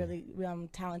 He's a really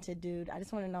talented dude. I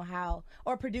just want to know how.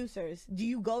 Or producers, do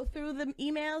you go through the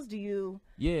emails? Do you?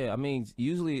 Yeah. I mean,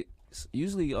 usually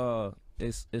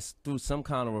it's through some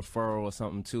kind of referral or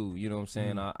something too. You know what I'm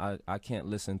saying? I can't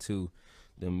listen to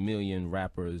the million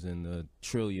rappers and the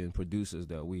trillion producers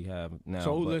that we have now.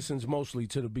 So who but listens mostly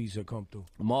to the beats that come through?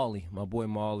 Marley, my boy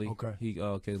Marley. Okay.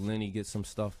 Cause Lenny gets some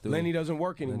stuff through. Lenny doesn't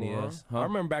work anymore. Lenny huh? has, huh? I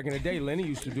remember back in the day, Lenny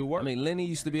used to do work. I mean, Lenny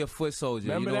used to be a foot soldier.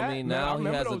 Remember you know that? what I mean? Man, I Now he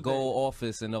remember has a those gold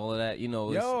office and all of that. You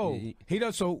know. Yo, he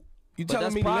does. So you But telling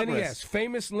that's me Lenny progress. S,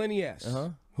 famous Lenny S,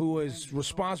 who is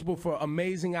responsible for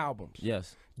amazing albums,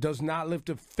 Yes. does not lift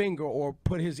a finger or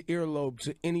put his earlobe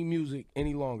to any music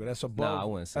any longer. That's above. Nah, I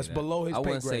wouldn't say that's that. below his I pay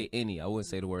wouldn't grade. say any. I wouldn't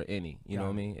say the word any. You know what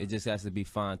I mean? It just has to be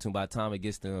fine tuned. By the time it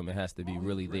gets to him, it has to be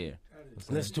really there.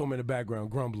 Listen to him in the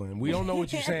background grumbling. We don't know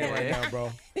what you're saying right now,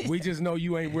 bro. We just know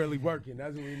you ain't really working.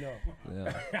 That's what we know.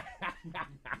 Yeah.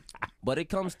 But it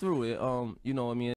comes through. It, you know, I mean,